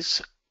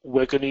days.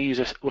 We're going to use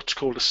what's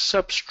called a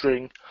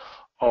substring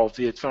of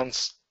the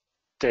advanced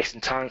date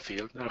and time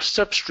field. Now,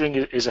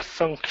 substring is a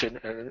function,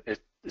 and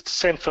it's the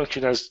same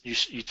function as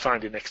you'd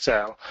find in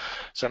Excel.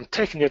 So I'm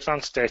taking the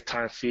advanced date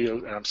time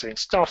field, and I'm saying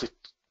start at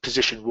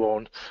position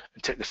 1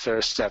 and take the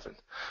first 7.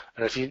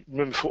 And if you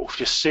remember what we've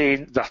just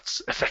seen,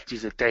 that's effectively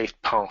the date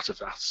part of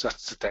that. So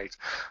that's the date.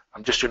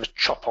 I'm just going to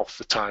chop off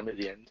the time at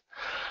the end.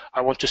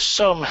 I want to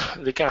sum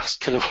the gas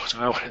kilowatt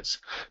hours,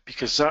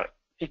 because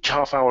each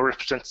half hour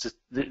represents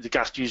the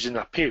gas used in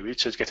that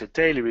period. So to get a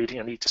daily reading,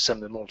 I need to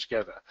sum them all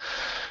together.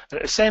 And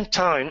at the same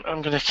time,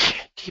 I'm going to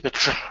keep a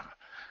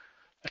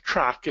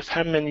track of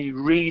how many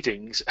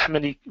readings, how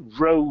many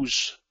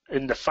rows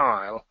in the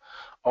file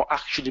are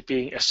actually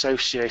being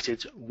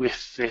associated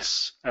with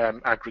this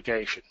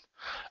aggregation.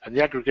 And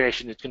the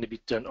aggregation is going to be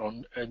done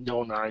on a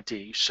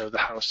non-ID, so the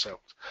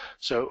household.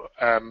 So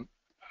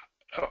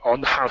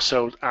on the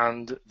household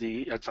and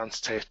the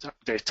advanced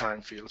date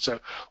time field.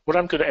 So what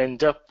I'm going to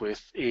end up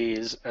with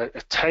is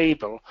a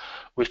table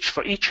which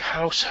for each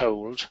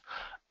household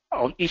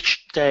on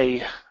each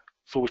day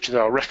for which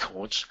there are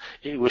records,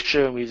 it will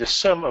show me the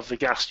sum of the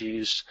gas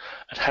used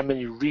and how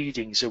many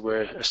readings there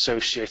were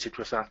associated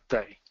with that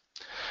day.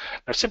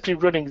 Now, simply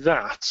running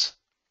that,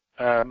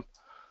 if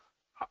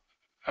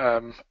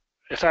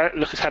I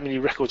look at how many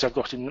records I've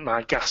got in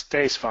my gas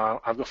days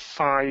file, I've got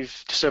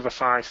just over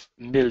 5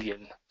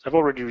 million. I've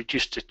already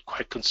reduced it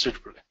quite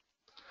considerably.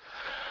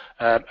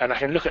 And I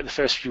can look at the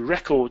first few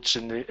records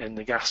in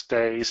the gas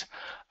days,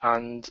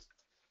 and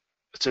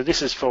so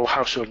this is for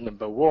household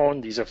number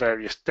 1. These are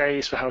various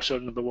days for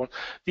household number 1.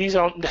 These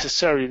aren't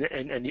necessarily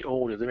in any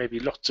order. There may be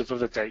lots of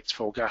other dates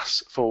for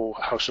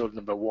household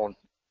number 1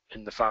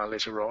 in the file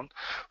later on.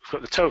 We've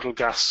got the total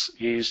gas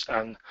used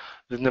and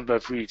the number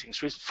of readings.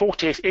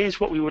 48 is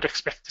what we would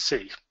expect to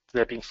see,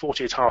 there being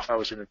 48 half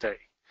hours in a day.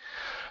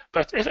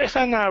 But if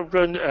I now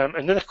run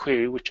another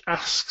query which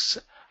asks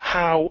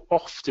how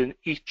often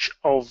each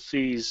of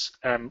these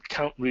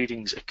count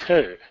readings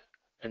occur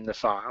in the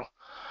file,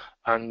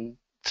 and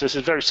so this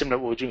is very similar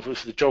to what we're doing for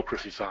the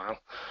geography file,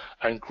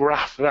 and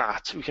graph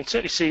that, we can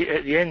certainly see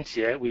at the end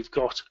here we've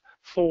got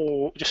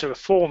just over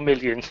 4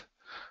 million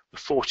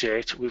with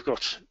 48, we've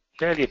got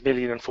nearly 1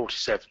 million and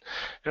 47,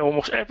 and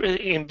almost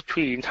everything in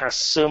between has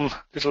some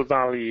little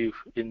value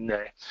in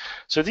there.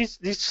 So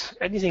these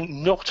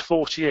anything not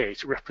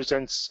 48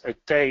 represents a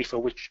day for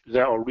which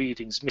there are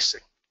readings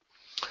missing.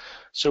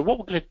 So what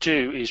we're going to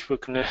do is we're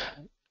going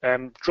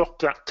to drop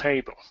that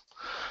table.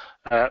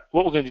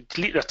 What we're going to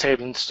delete that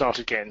table and start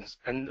again.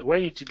 And the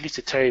way you delete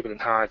a table in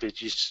Hive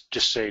is you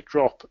just say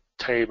drop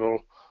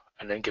table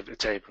and then give it a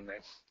table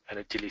name, and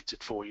it deletes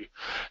it for you.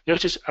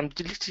 Notice I'm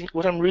deleting,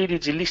 what I'm really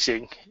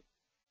deleting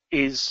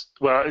is,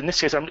 well, in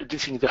this case, I'm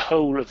deleting the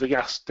whole of the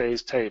gas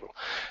days table.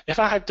 If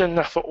I had done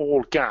that for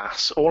all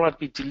gas, all I'd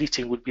be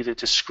deleting would be the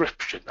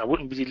description. I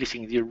wouldn't be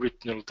deleting the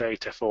original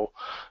data for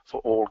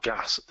all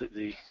gas,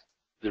 the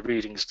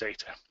readings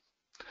data.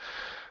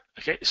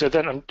 Okay, so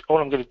then all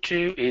I'm going to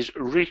do is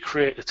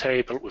recreate the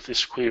table with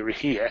this query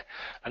here,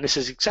 and this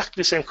is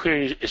exactly the same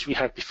query as we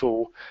had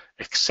before,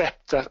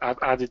 except that I've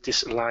added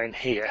this line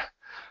here,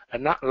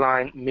 and that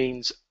line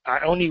means I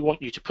only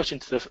want you to put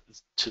into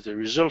the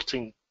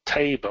resulting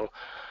table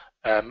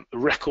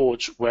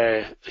records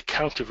where the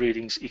count of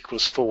readings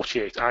equals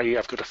 48, i.e.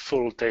 I've got a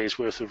full day's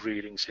worth of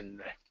readings in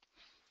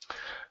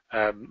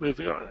there.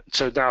 Moving on,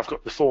 so now I've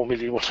got the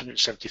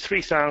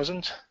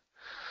 4,173,000,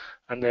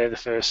 and they're the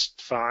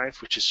first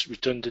 5, which is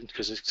redundant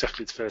because it's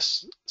exactly the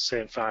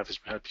same 5 as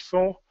we had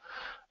before.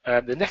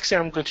 The next thing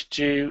I'm going to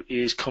do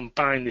is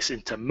combine this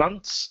into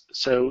months.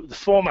 So the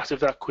format of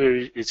that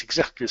query is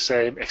exactly the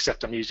same,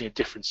 except I'm using a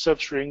different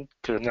substring,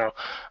 because now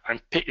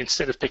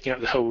instead of picking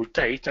out the whole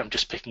date, I'm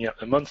just picking out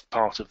the month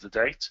part of the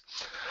date.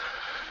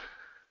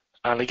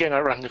 And again, I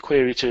ran the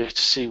query to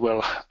see,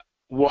 well,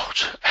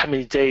 how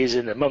many days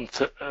in a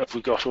month have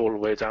we got all the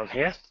way down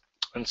here?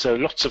 And so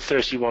lots of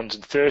 31s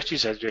and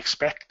 30s, as you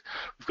expect.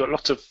 We've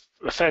got a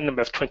fair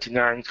number of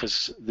 29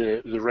 because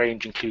the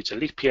range includes a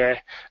leap year,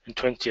 and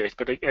 28.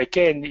 But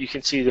again, you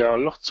can see there are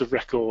lots of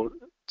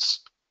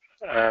records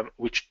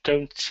which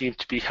don't seem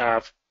to be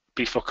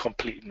for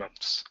complete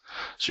months.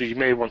 So you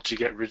may want to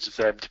get rid of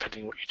them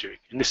depending on what you're doing.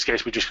 In this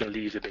case, we're just going to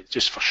leave them in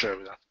just for show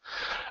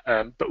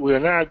that. But we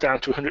are now down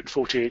to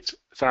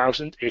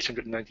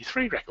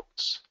 148,893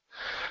 records.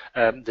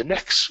 The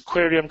next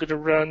query I'm going to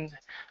run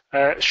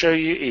show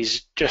you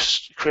is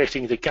just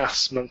creating the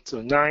gas month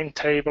 09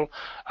 table,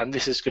 and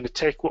this is going to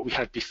take what we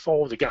had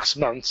before, the gas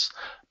months,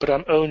 but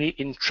I'm only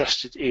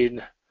interested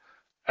in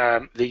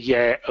the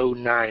year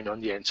 09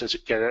 on the end, so to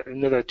get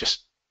another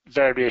just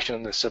variation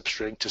on the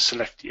substring to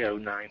select the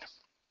 09.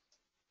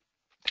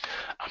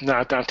 I'm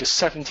now down to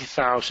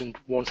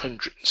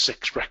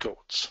 70,106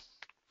 records,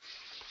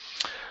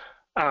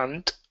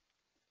 and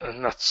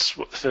that's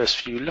what the first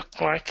few look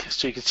like.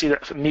 So you can see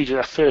that immediately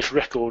that first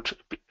record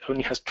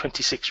only has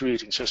 26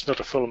 readings, so it's not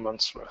a full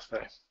month's worth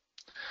there.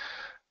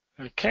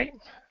 Okay,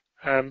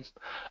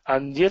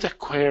 and the other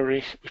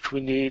query which we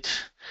need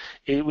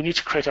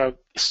to create our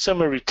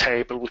summary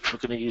table, which we're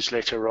going to use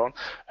later on.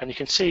 And you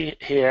can see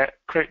here,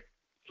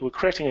 we're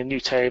creating a new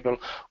table.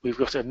 We've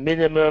got a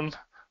minimum,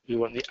 we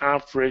want the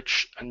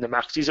average, and the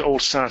max. These are all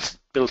standard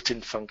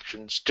built-in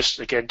functions, just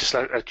like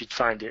you'd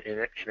find it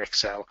in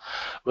Excel.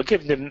 We're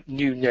giving them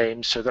new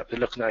names so that they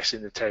look nice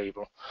in the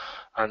table,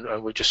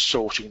 and we're just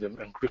sorting them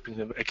and grouping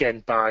them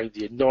again by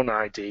the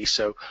non-ID.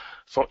 So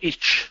for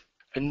each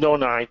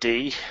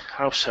non-ID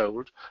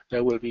household,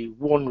 there will be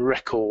one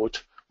record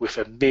with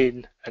a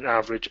min, an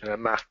average, and a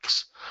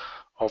max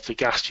of the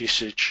gas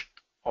usage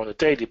on a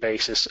daily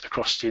basis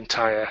across the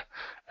entire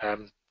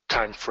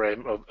time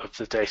frame of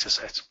the data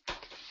set.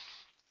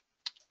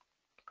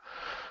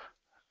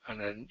 And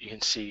then you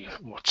can see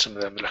what some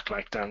of them look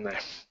like down there.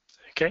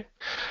 Okay.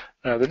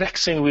 Now the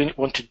next thing we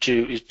want to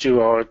do is do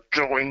our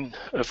join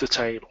of the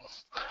table,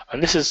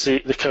 and this is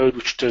the code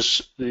which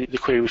does the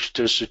query which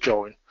does the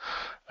join.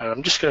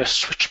 I'm just going to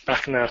switch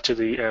back now to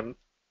the I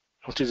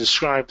want to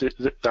describe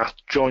that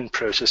join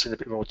process in a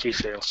bit more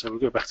detail. So we'll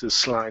go back to the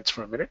slides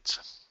for a minute.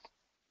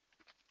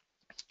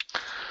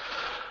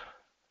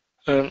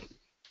 Other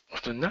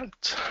than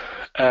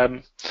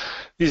that,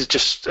 these are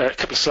just a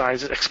couple of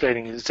slides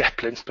explaining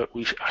Zeppelin, but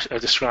I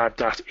described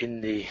that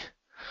in the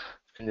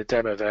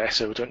demo there,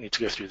 so we don't need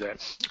to go through them.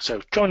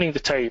 So joining the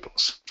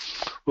tables.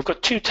 We've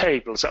got two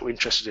tables that we're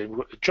interested in. We've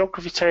got the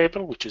geography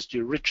table, which is the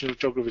original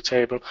geography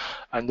table,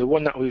 and the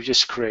one that we've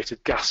just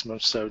created, gas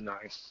months 09.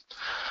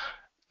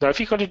 Now, if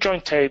you're going to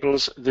join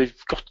tables,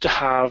 they've got to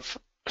have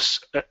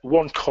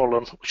one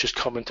column which is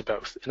common to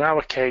both. In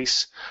our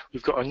case,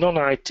 we've got a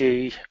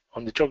non-ID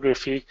on the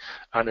geography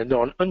and a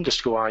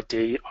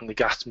non-ID on the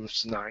gas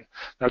months 09.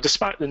 Now,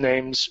 despite the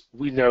names,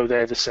 we know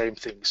they're the same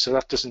thing, so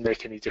that doesn't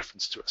make any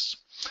difference to us.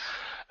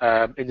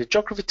 In the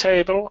geography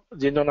table,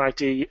 the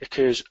non-ID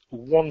occurs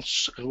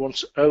once and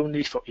once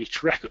only for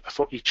each record,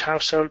 for each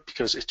household,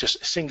 because it's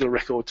just a single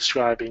record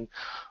describing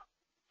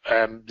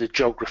the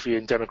geography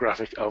and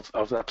demographic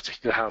of that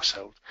particular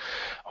household.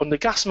 On the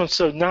gas months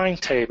 09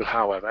 table,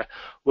 however,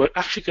 we're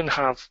actually going to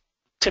have,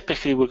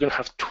 typically we're going to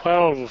have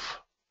 12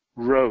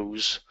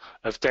 rows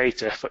of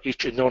data for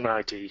each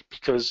non-ID,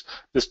 because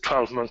there's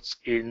 12 months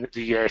in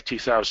the year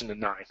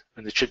 2009,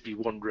 and there should be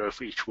one row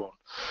for each one.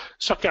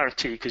 It's not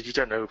guaranteed because you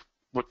don't know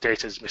what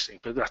data is missing,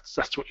 but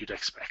that's what you'd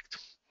expect.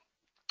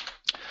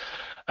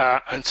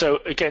 And so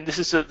again, this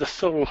is the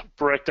full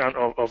breakdown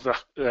of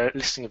that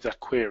listing of that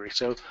query.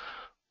 So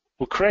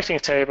we're creating a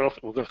table.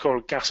 We're going to call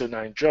it gas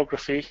 09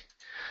 geography.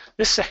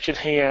 This section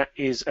here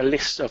is a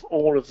list of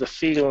all of the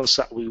fields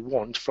that we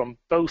want from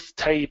both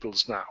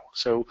tables now.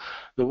 So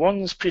the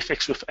ones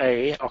prefixed with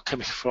A are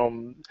coming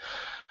from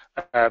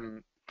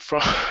the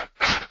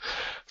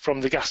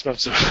gas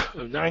months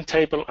 09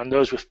 table, and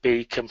those with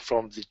B come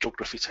from the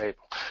geography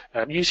table.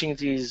 Using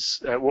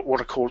these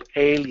what are called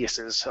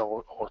aliases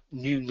or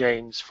new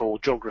names for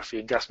geography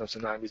and gas months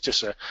 09 is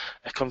just a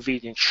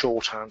convenient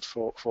shorthand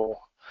for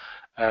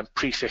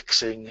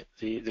prefixing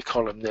the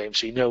column name,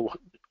 so you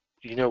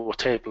know what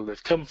table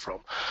they've come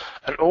from.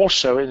 And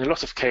also, in a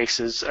lot of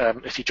cases,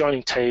 if you're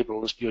joining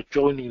tables, you're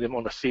joining them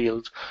on a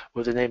field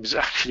where the name is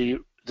actually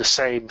the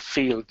same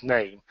field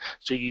name,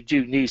 so you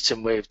do need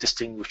some way of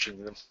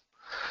distinguishing them.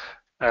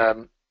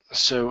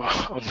 So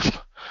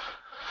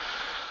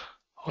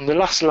on the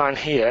last line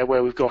here,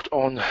 where we've got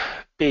on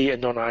B a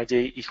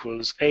non-ID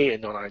equals A a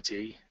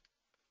non-ID,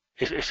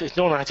 if a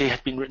non-ID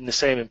had been written the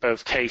same in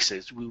both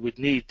cases, we would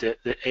need the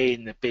A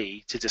and the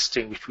B to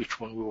distinguish which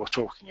one we were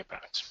talking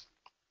about.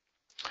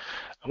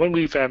 And when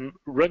we've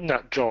run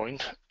that join,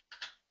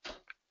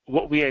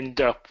 what we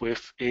end up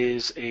with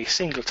is a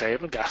single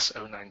table, gas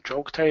 09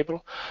 jog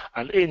table,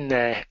 and in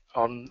there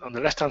on the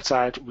left-hand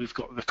side we've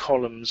got the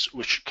columns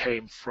which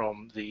came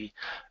from the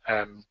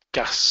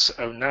gas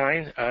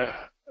 09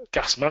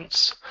 gas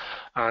months,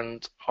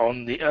 and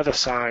on the other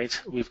side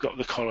we've got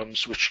the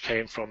columns which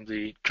came from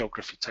the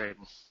geography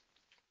table.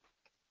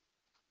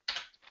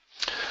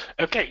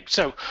 Okay,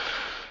 so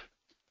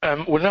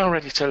we're now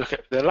ready to look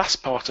at the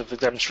last part of the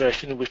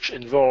demonstration, which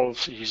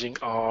involves using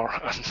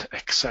R and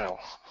Excel.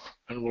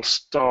 And we'll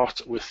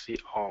start with the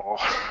R.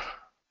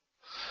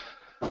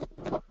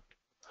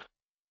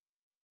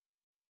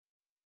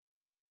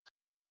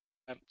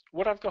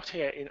 What I've got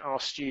here in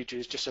RStudio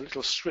is just a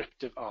little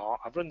script of R.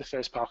 I've run the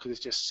first part because it's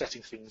just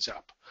setting things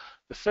up.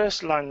 The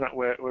first line that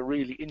we're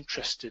really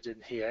interested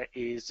in here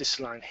is this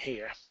line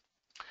here.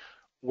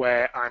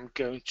 where I'm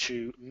going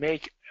to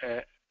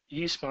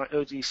use my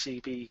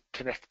ODCB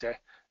connector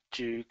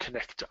to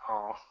connect to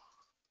R.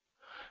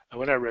 And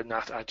when I run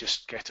that, I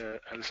just get a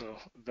little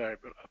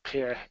variable up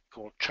here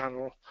called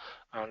channel,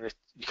 and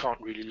you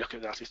can't really look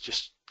at that. It's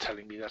just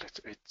telling me that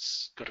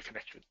it's got a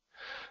connection.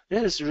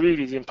 This is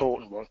really the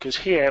important one, because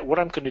here what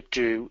I'm going to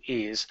do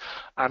is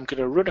I'm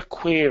going to run a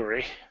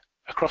query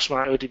across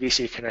my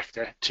ODBC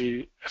connector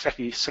to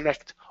effectively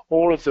select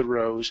all of the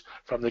rows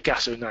from the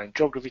GAS09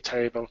 geography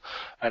table,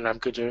 and I'm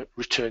going to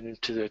return them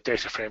to the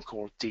data frame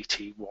called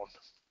DT1.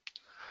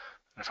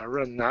 If I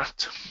run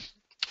that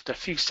after a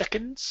few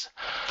seconds,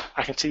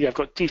 I can see I've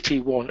got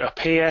DT1 up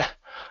here,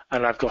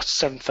 and I've got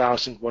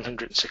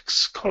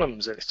 7,106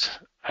 columns in it,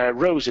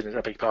 rows in it,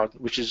 I beg your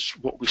pardon, which is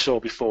what we saw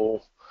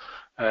before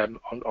on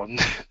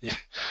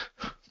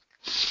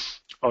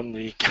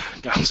the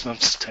GAS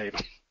months table.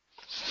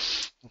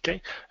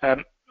 Okay,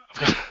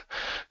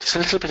 just a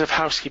little bit of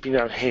housekeeping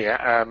down here.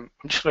 I'm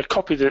just going to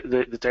copy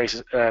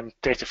the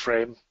data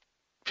frame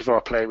before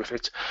I play with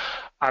it.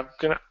 I'm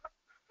going to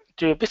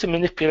do a bit of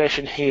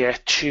manipulation here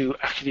to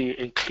actually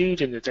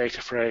include in the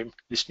data frame,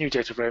 this new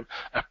data frame,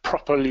 a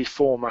properly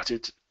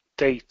formatted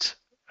date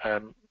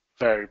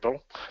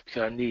variable,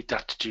 because I need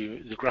that to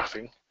do the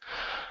graphing.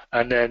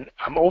 And then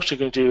I'm also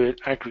going to do an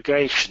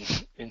aggregation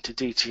into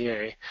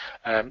DTA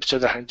so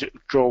that I can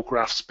draw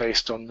graphs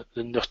based on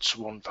the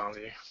NUTS1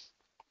 value.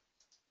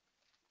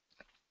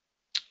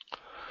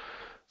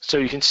 So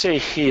you can see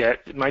here,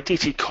 my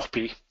DT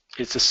copy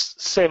is the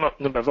same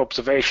number of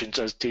observations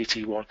as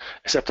DT1,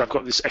 except I've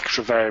got this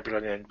extra variable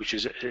on the end, which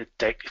is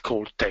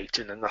called date,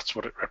 and then that's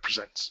what it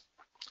represents.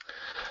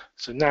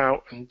 So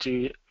now I'm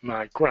do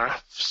my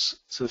graphs.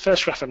 So the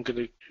first graph I'm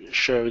going to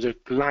show the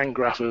line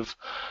graph of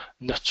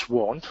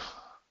NUTS1,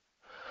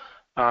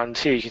 and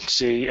here you can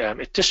see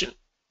it doesn't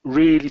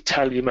really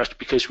tell you much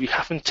because we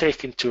haven't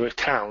taken into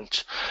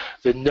account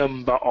the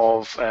number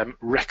of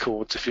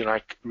records, if you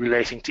like,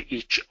 relating to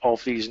each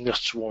of these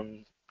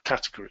NUTS1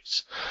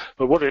 categories.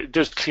 But what it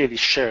does clearly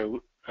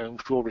show, and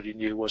which we already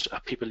knew, was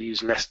that people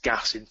use less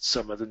gas in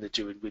summer than they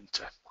do in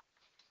winter.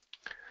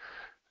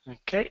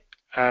 Okay.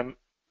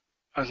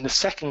 And the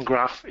second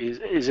graph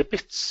is a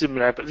bit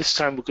similar, but this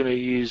time we're going to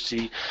use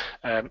the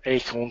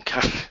acorn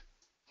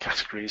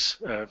categories.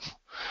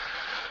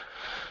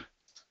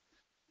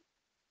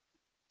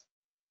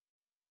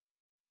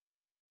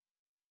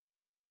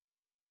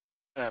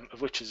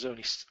 Of which there's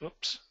only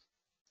six,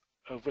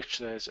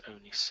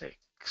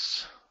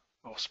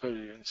 or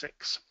supposedly only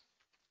six.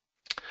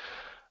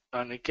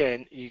 And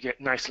again, you get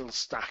nice little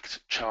stacked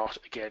chart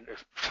again,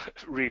 of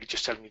really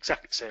just telling you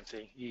exactly the same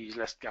thing. You use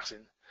less gas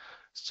in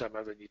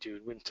summer than you do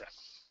in winter.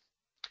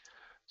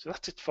 So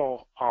that's it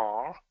for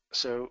R.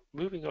 So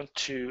moving on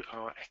to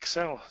our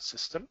Excel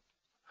system.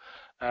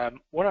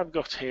 What I've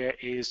got here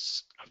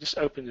is, I've just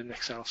opened an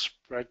Excel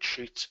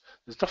spreadsheet.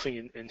 There's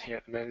nothing in here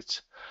at the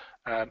minute.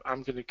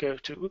 I'm going to go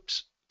to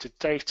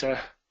data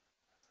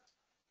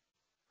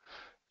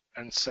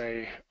and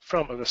say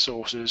from other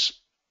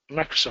sources,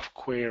 Microsoft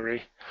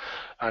query,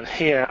 and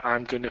here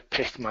I'm going to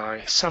pick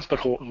my sample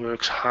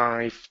Hortonworks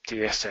Hive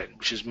DSN,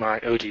 which is my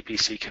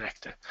ODBC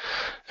connector.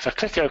 If I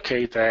click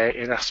OK there,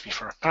 it asks me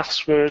for a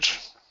password.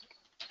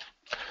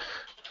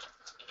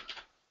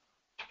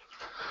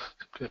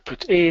 I'm going to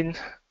put in,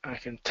 I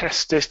can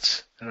test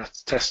it, and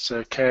that tests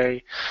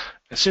OK.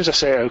 As soon as I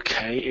say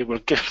OK, it will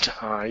go to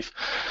Hive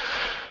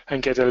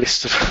and get a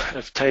list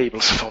of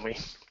tables for me.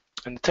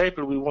 And the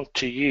table we want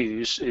to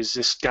use is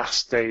this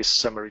gas days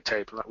summary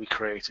table that we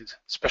created,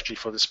 especially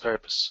for this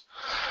purpose.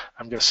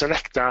 I'm going to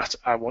select that.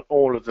 I want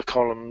all of the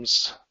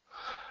columns.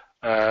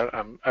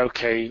 I'm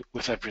OK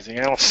with everything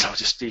else. I'll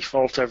just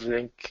default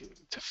everything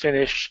to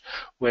finish.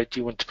 Where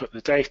do you want to put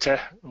the data?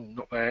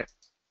 Not there.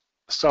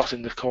 Start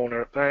in the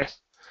corner up there.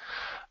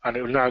 And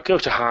it will now go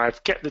to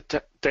Hive, get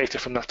the data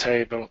from that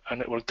table,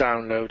 and it will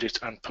download it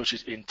and put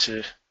it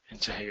into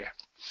here.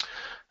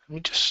 Let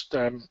me just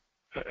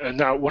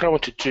now what I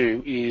want to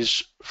do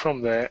is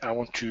from there I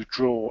want to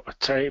draw a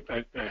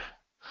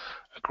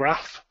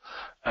graph.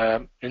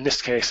 In this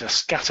case, a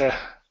scatter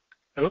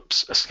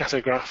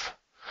graph.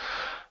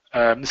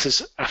 This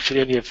is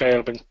actually only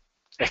available in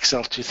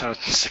Excel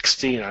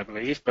 2016, I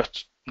believe,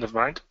 but never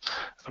mind.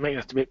 I'll make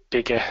that a bit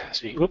bigger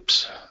so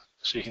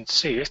you can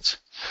see it.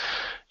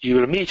 You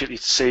will immediately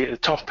see at the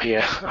top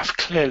here, I've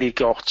clearly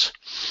got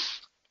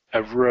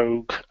a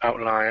rogue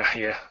outlier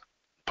here.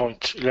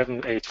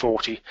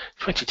 0.11840,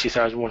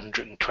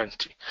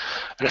 22,120.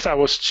 And if I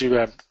was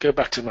to go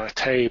back to my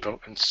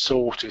table and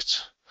sort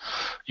it,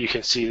 you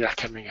can see that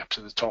coming up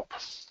to the top.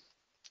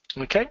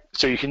 Okay,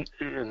 so you can,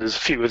 and there's a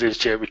few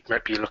others here which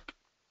might be look a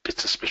bit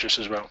suspicious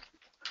as well.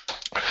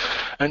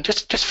 And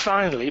just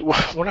finally,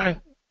 what I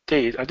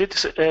did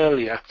this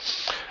earlier,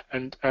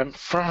 and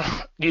from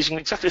using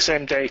exactly the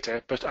same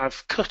data, but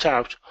I've cut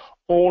out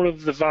all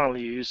of the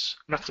values,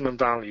 maximum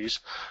values,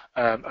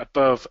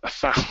 above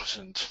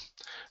 1,000.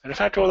 And if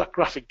I draw that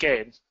graph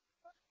again,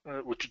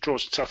 which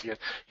draws itself again,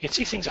 you can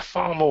see things are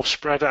far more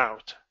spread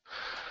out.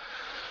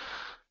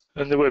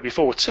 than they were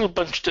before. It's still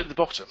bunched at the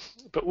bottom.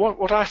 But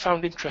what I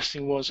found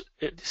interesting was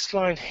at this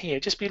line here,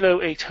 just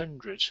below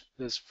 800,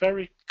 there's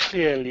very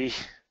clearly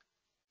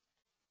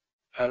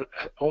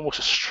almost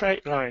a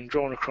straight line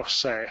drawn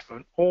across there for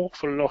an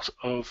awful lot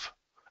of,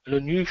 an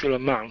unusual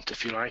amount,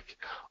 if you like,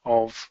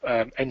 of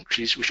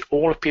entries which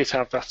all appear to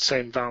have that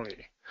same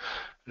value.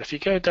 And if you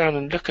go down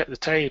and look at the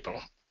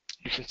table,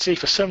 you can see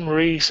for some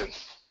reason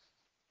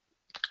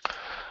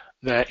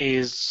there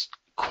is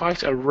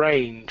quite a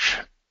range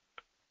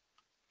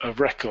of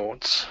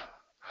records.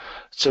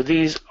 So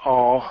these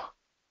are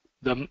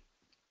the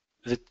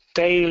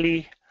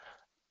daily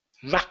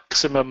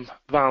maximum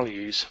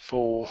values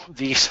for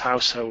these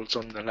households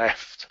on the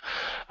left.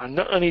 And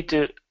not only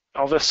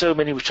are there so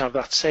many which have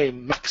that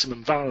same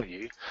maximum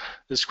value,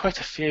 there's quite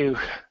a few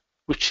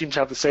which seem to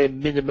have the same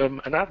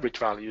minimum and average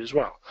value as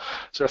well.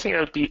 So I think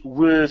that would be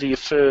worthy of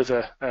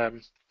further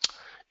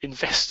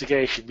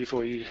investigation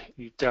before you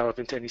delve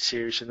into any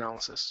serious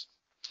analysis.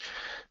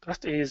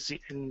 That is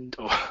the end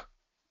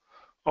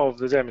of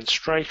the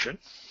demonstration,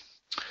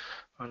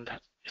 and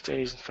it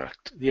is in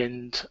fact the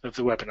end of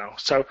the webinar.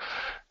 So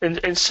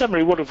in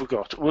summary, what have we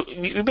got?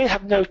 We may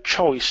have no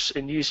choice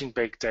in using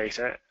big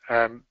data,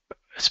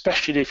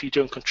 especially if you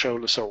don't control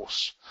the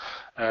source.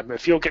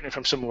 If you're getting it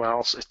from somewhere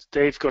else,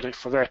 they've got it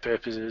for their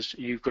purposes,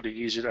 you've got to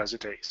use it as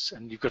it is,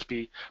 and you've got to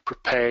be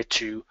prepared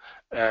to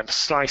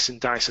slice and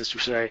dice, as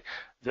we say,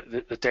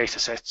 the data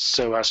sets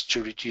so as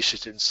to reduce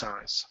it in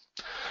size.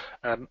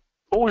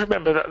 Always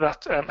remember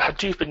that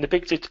Hadoop and the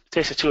big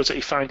data tools that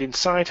you find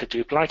inside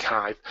Hadoop, like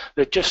Hive,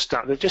 they're just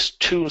that. They're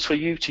just tools for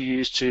you to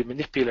use to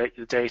manipulate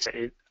the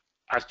data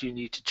as you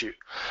need to do.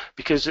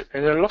 Because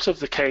in a lot of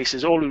the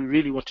cases, all we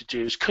really want to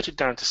do is cut it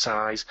down to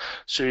size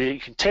so you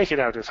can take it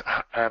out of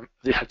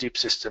the Hadoop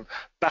system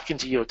back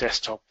into your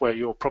desktop, where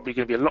you're probably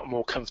going to be a lot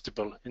more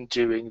comfortable in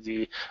doing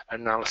the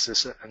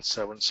analysis and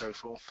so on and so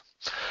forth.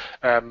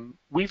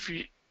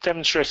 We've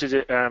demonstrated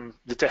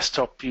the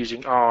desktop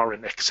using R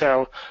and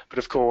Excel, but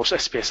of course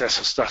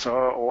SPSS or Stata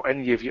or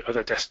any of your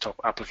other desktop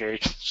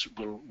applications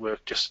will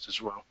work just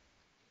as well.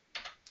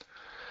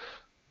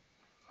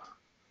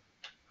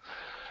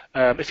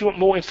 If you want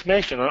more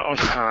information on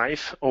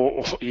Hive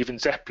or even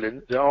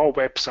Zeppelin, there are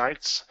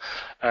websites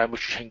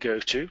which you can go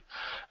to.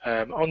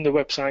 On the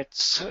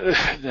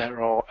websites,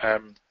 there are,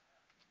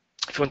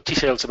 if you want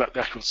details about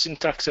the actual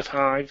syntax of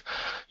Hive,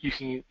 you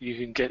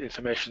can get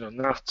information on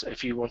that.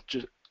 If you want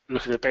to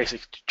look at a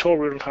basic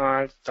tutorial on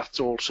Hive, that's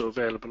also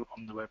available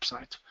on the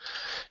website.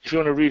 If you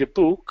want to read a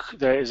book,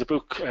 there is a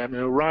book, an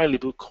O'Reilly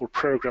book called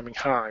Programming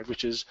Hive,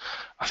 which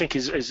I think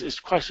is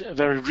quite a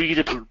very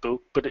readable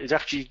book, but it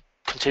actually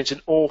contains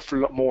an awful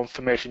lot more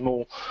information,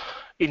 more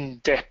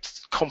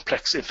in-depth,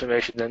 complex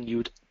information than you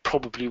would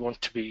probably want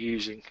to be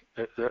using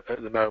at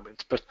the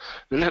moment. But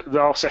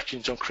there are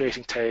sections on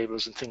creating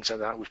tables and things like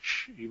that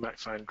which you might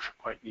find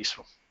quite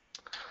useful.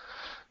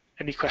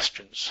 Any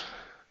questions?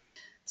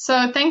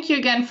 So thank you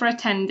again for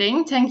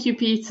attending. Thank you,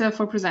 Peter,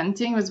 for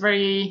presenting. It was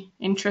very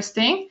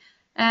interesting.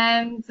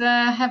 And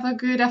have a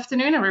good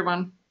afternoon,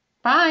 everyone.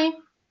 Bye.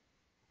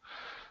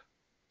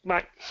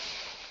 Bye.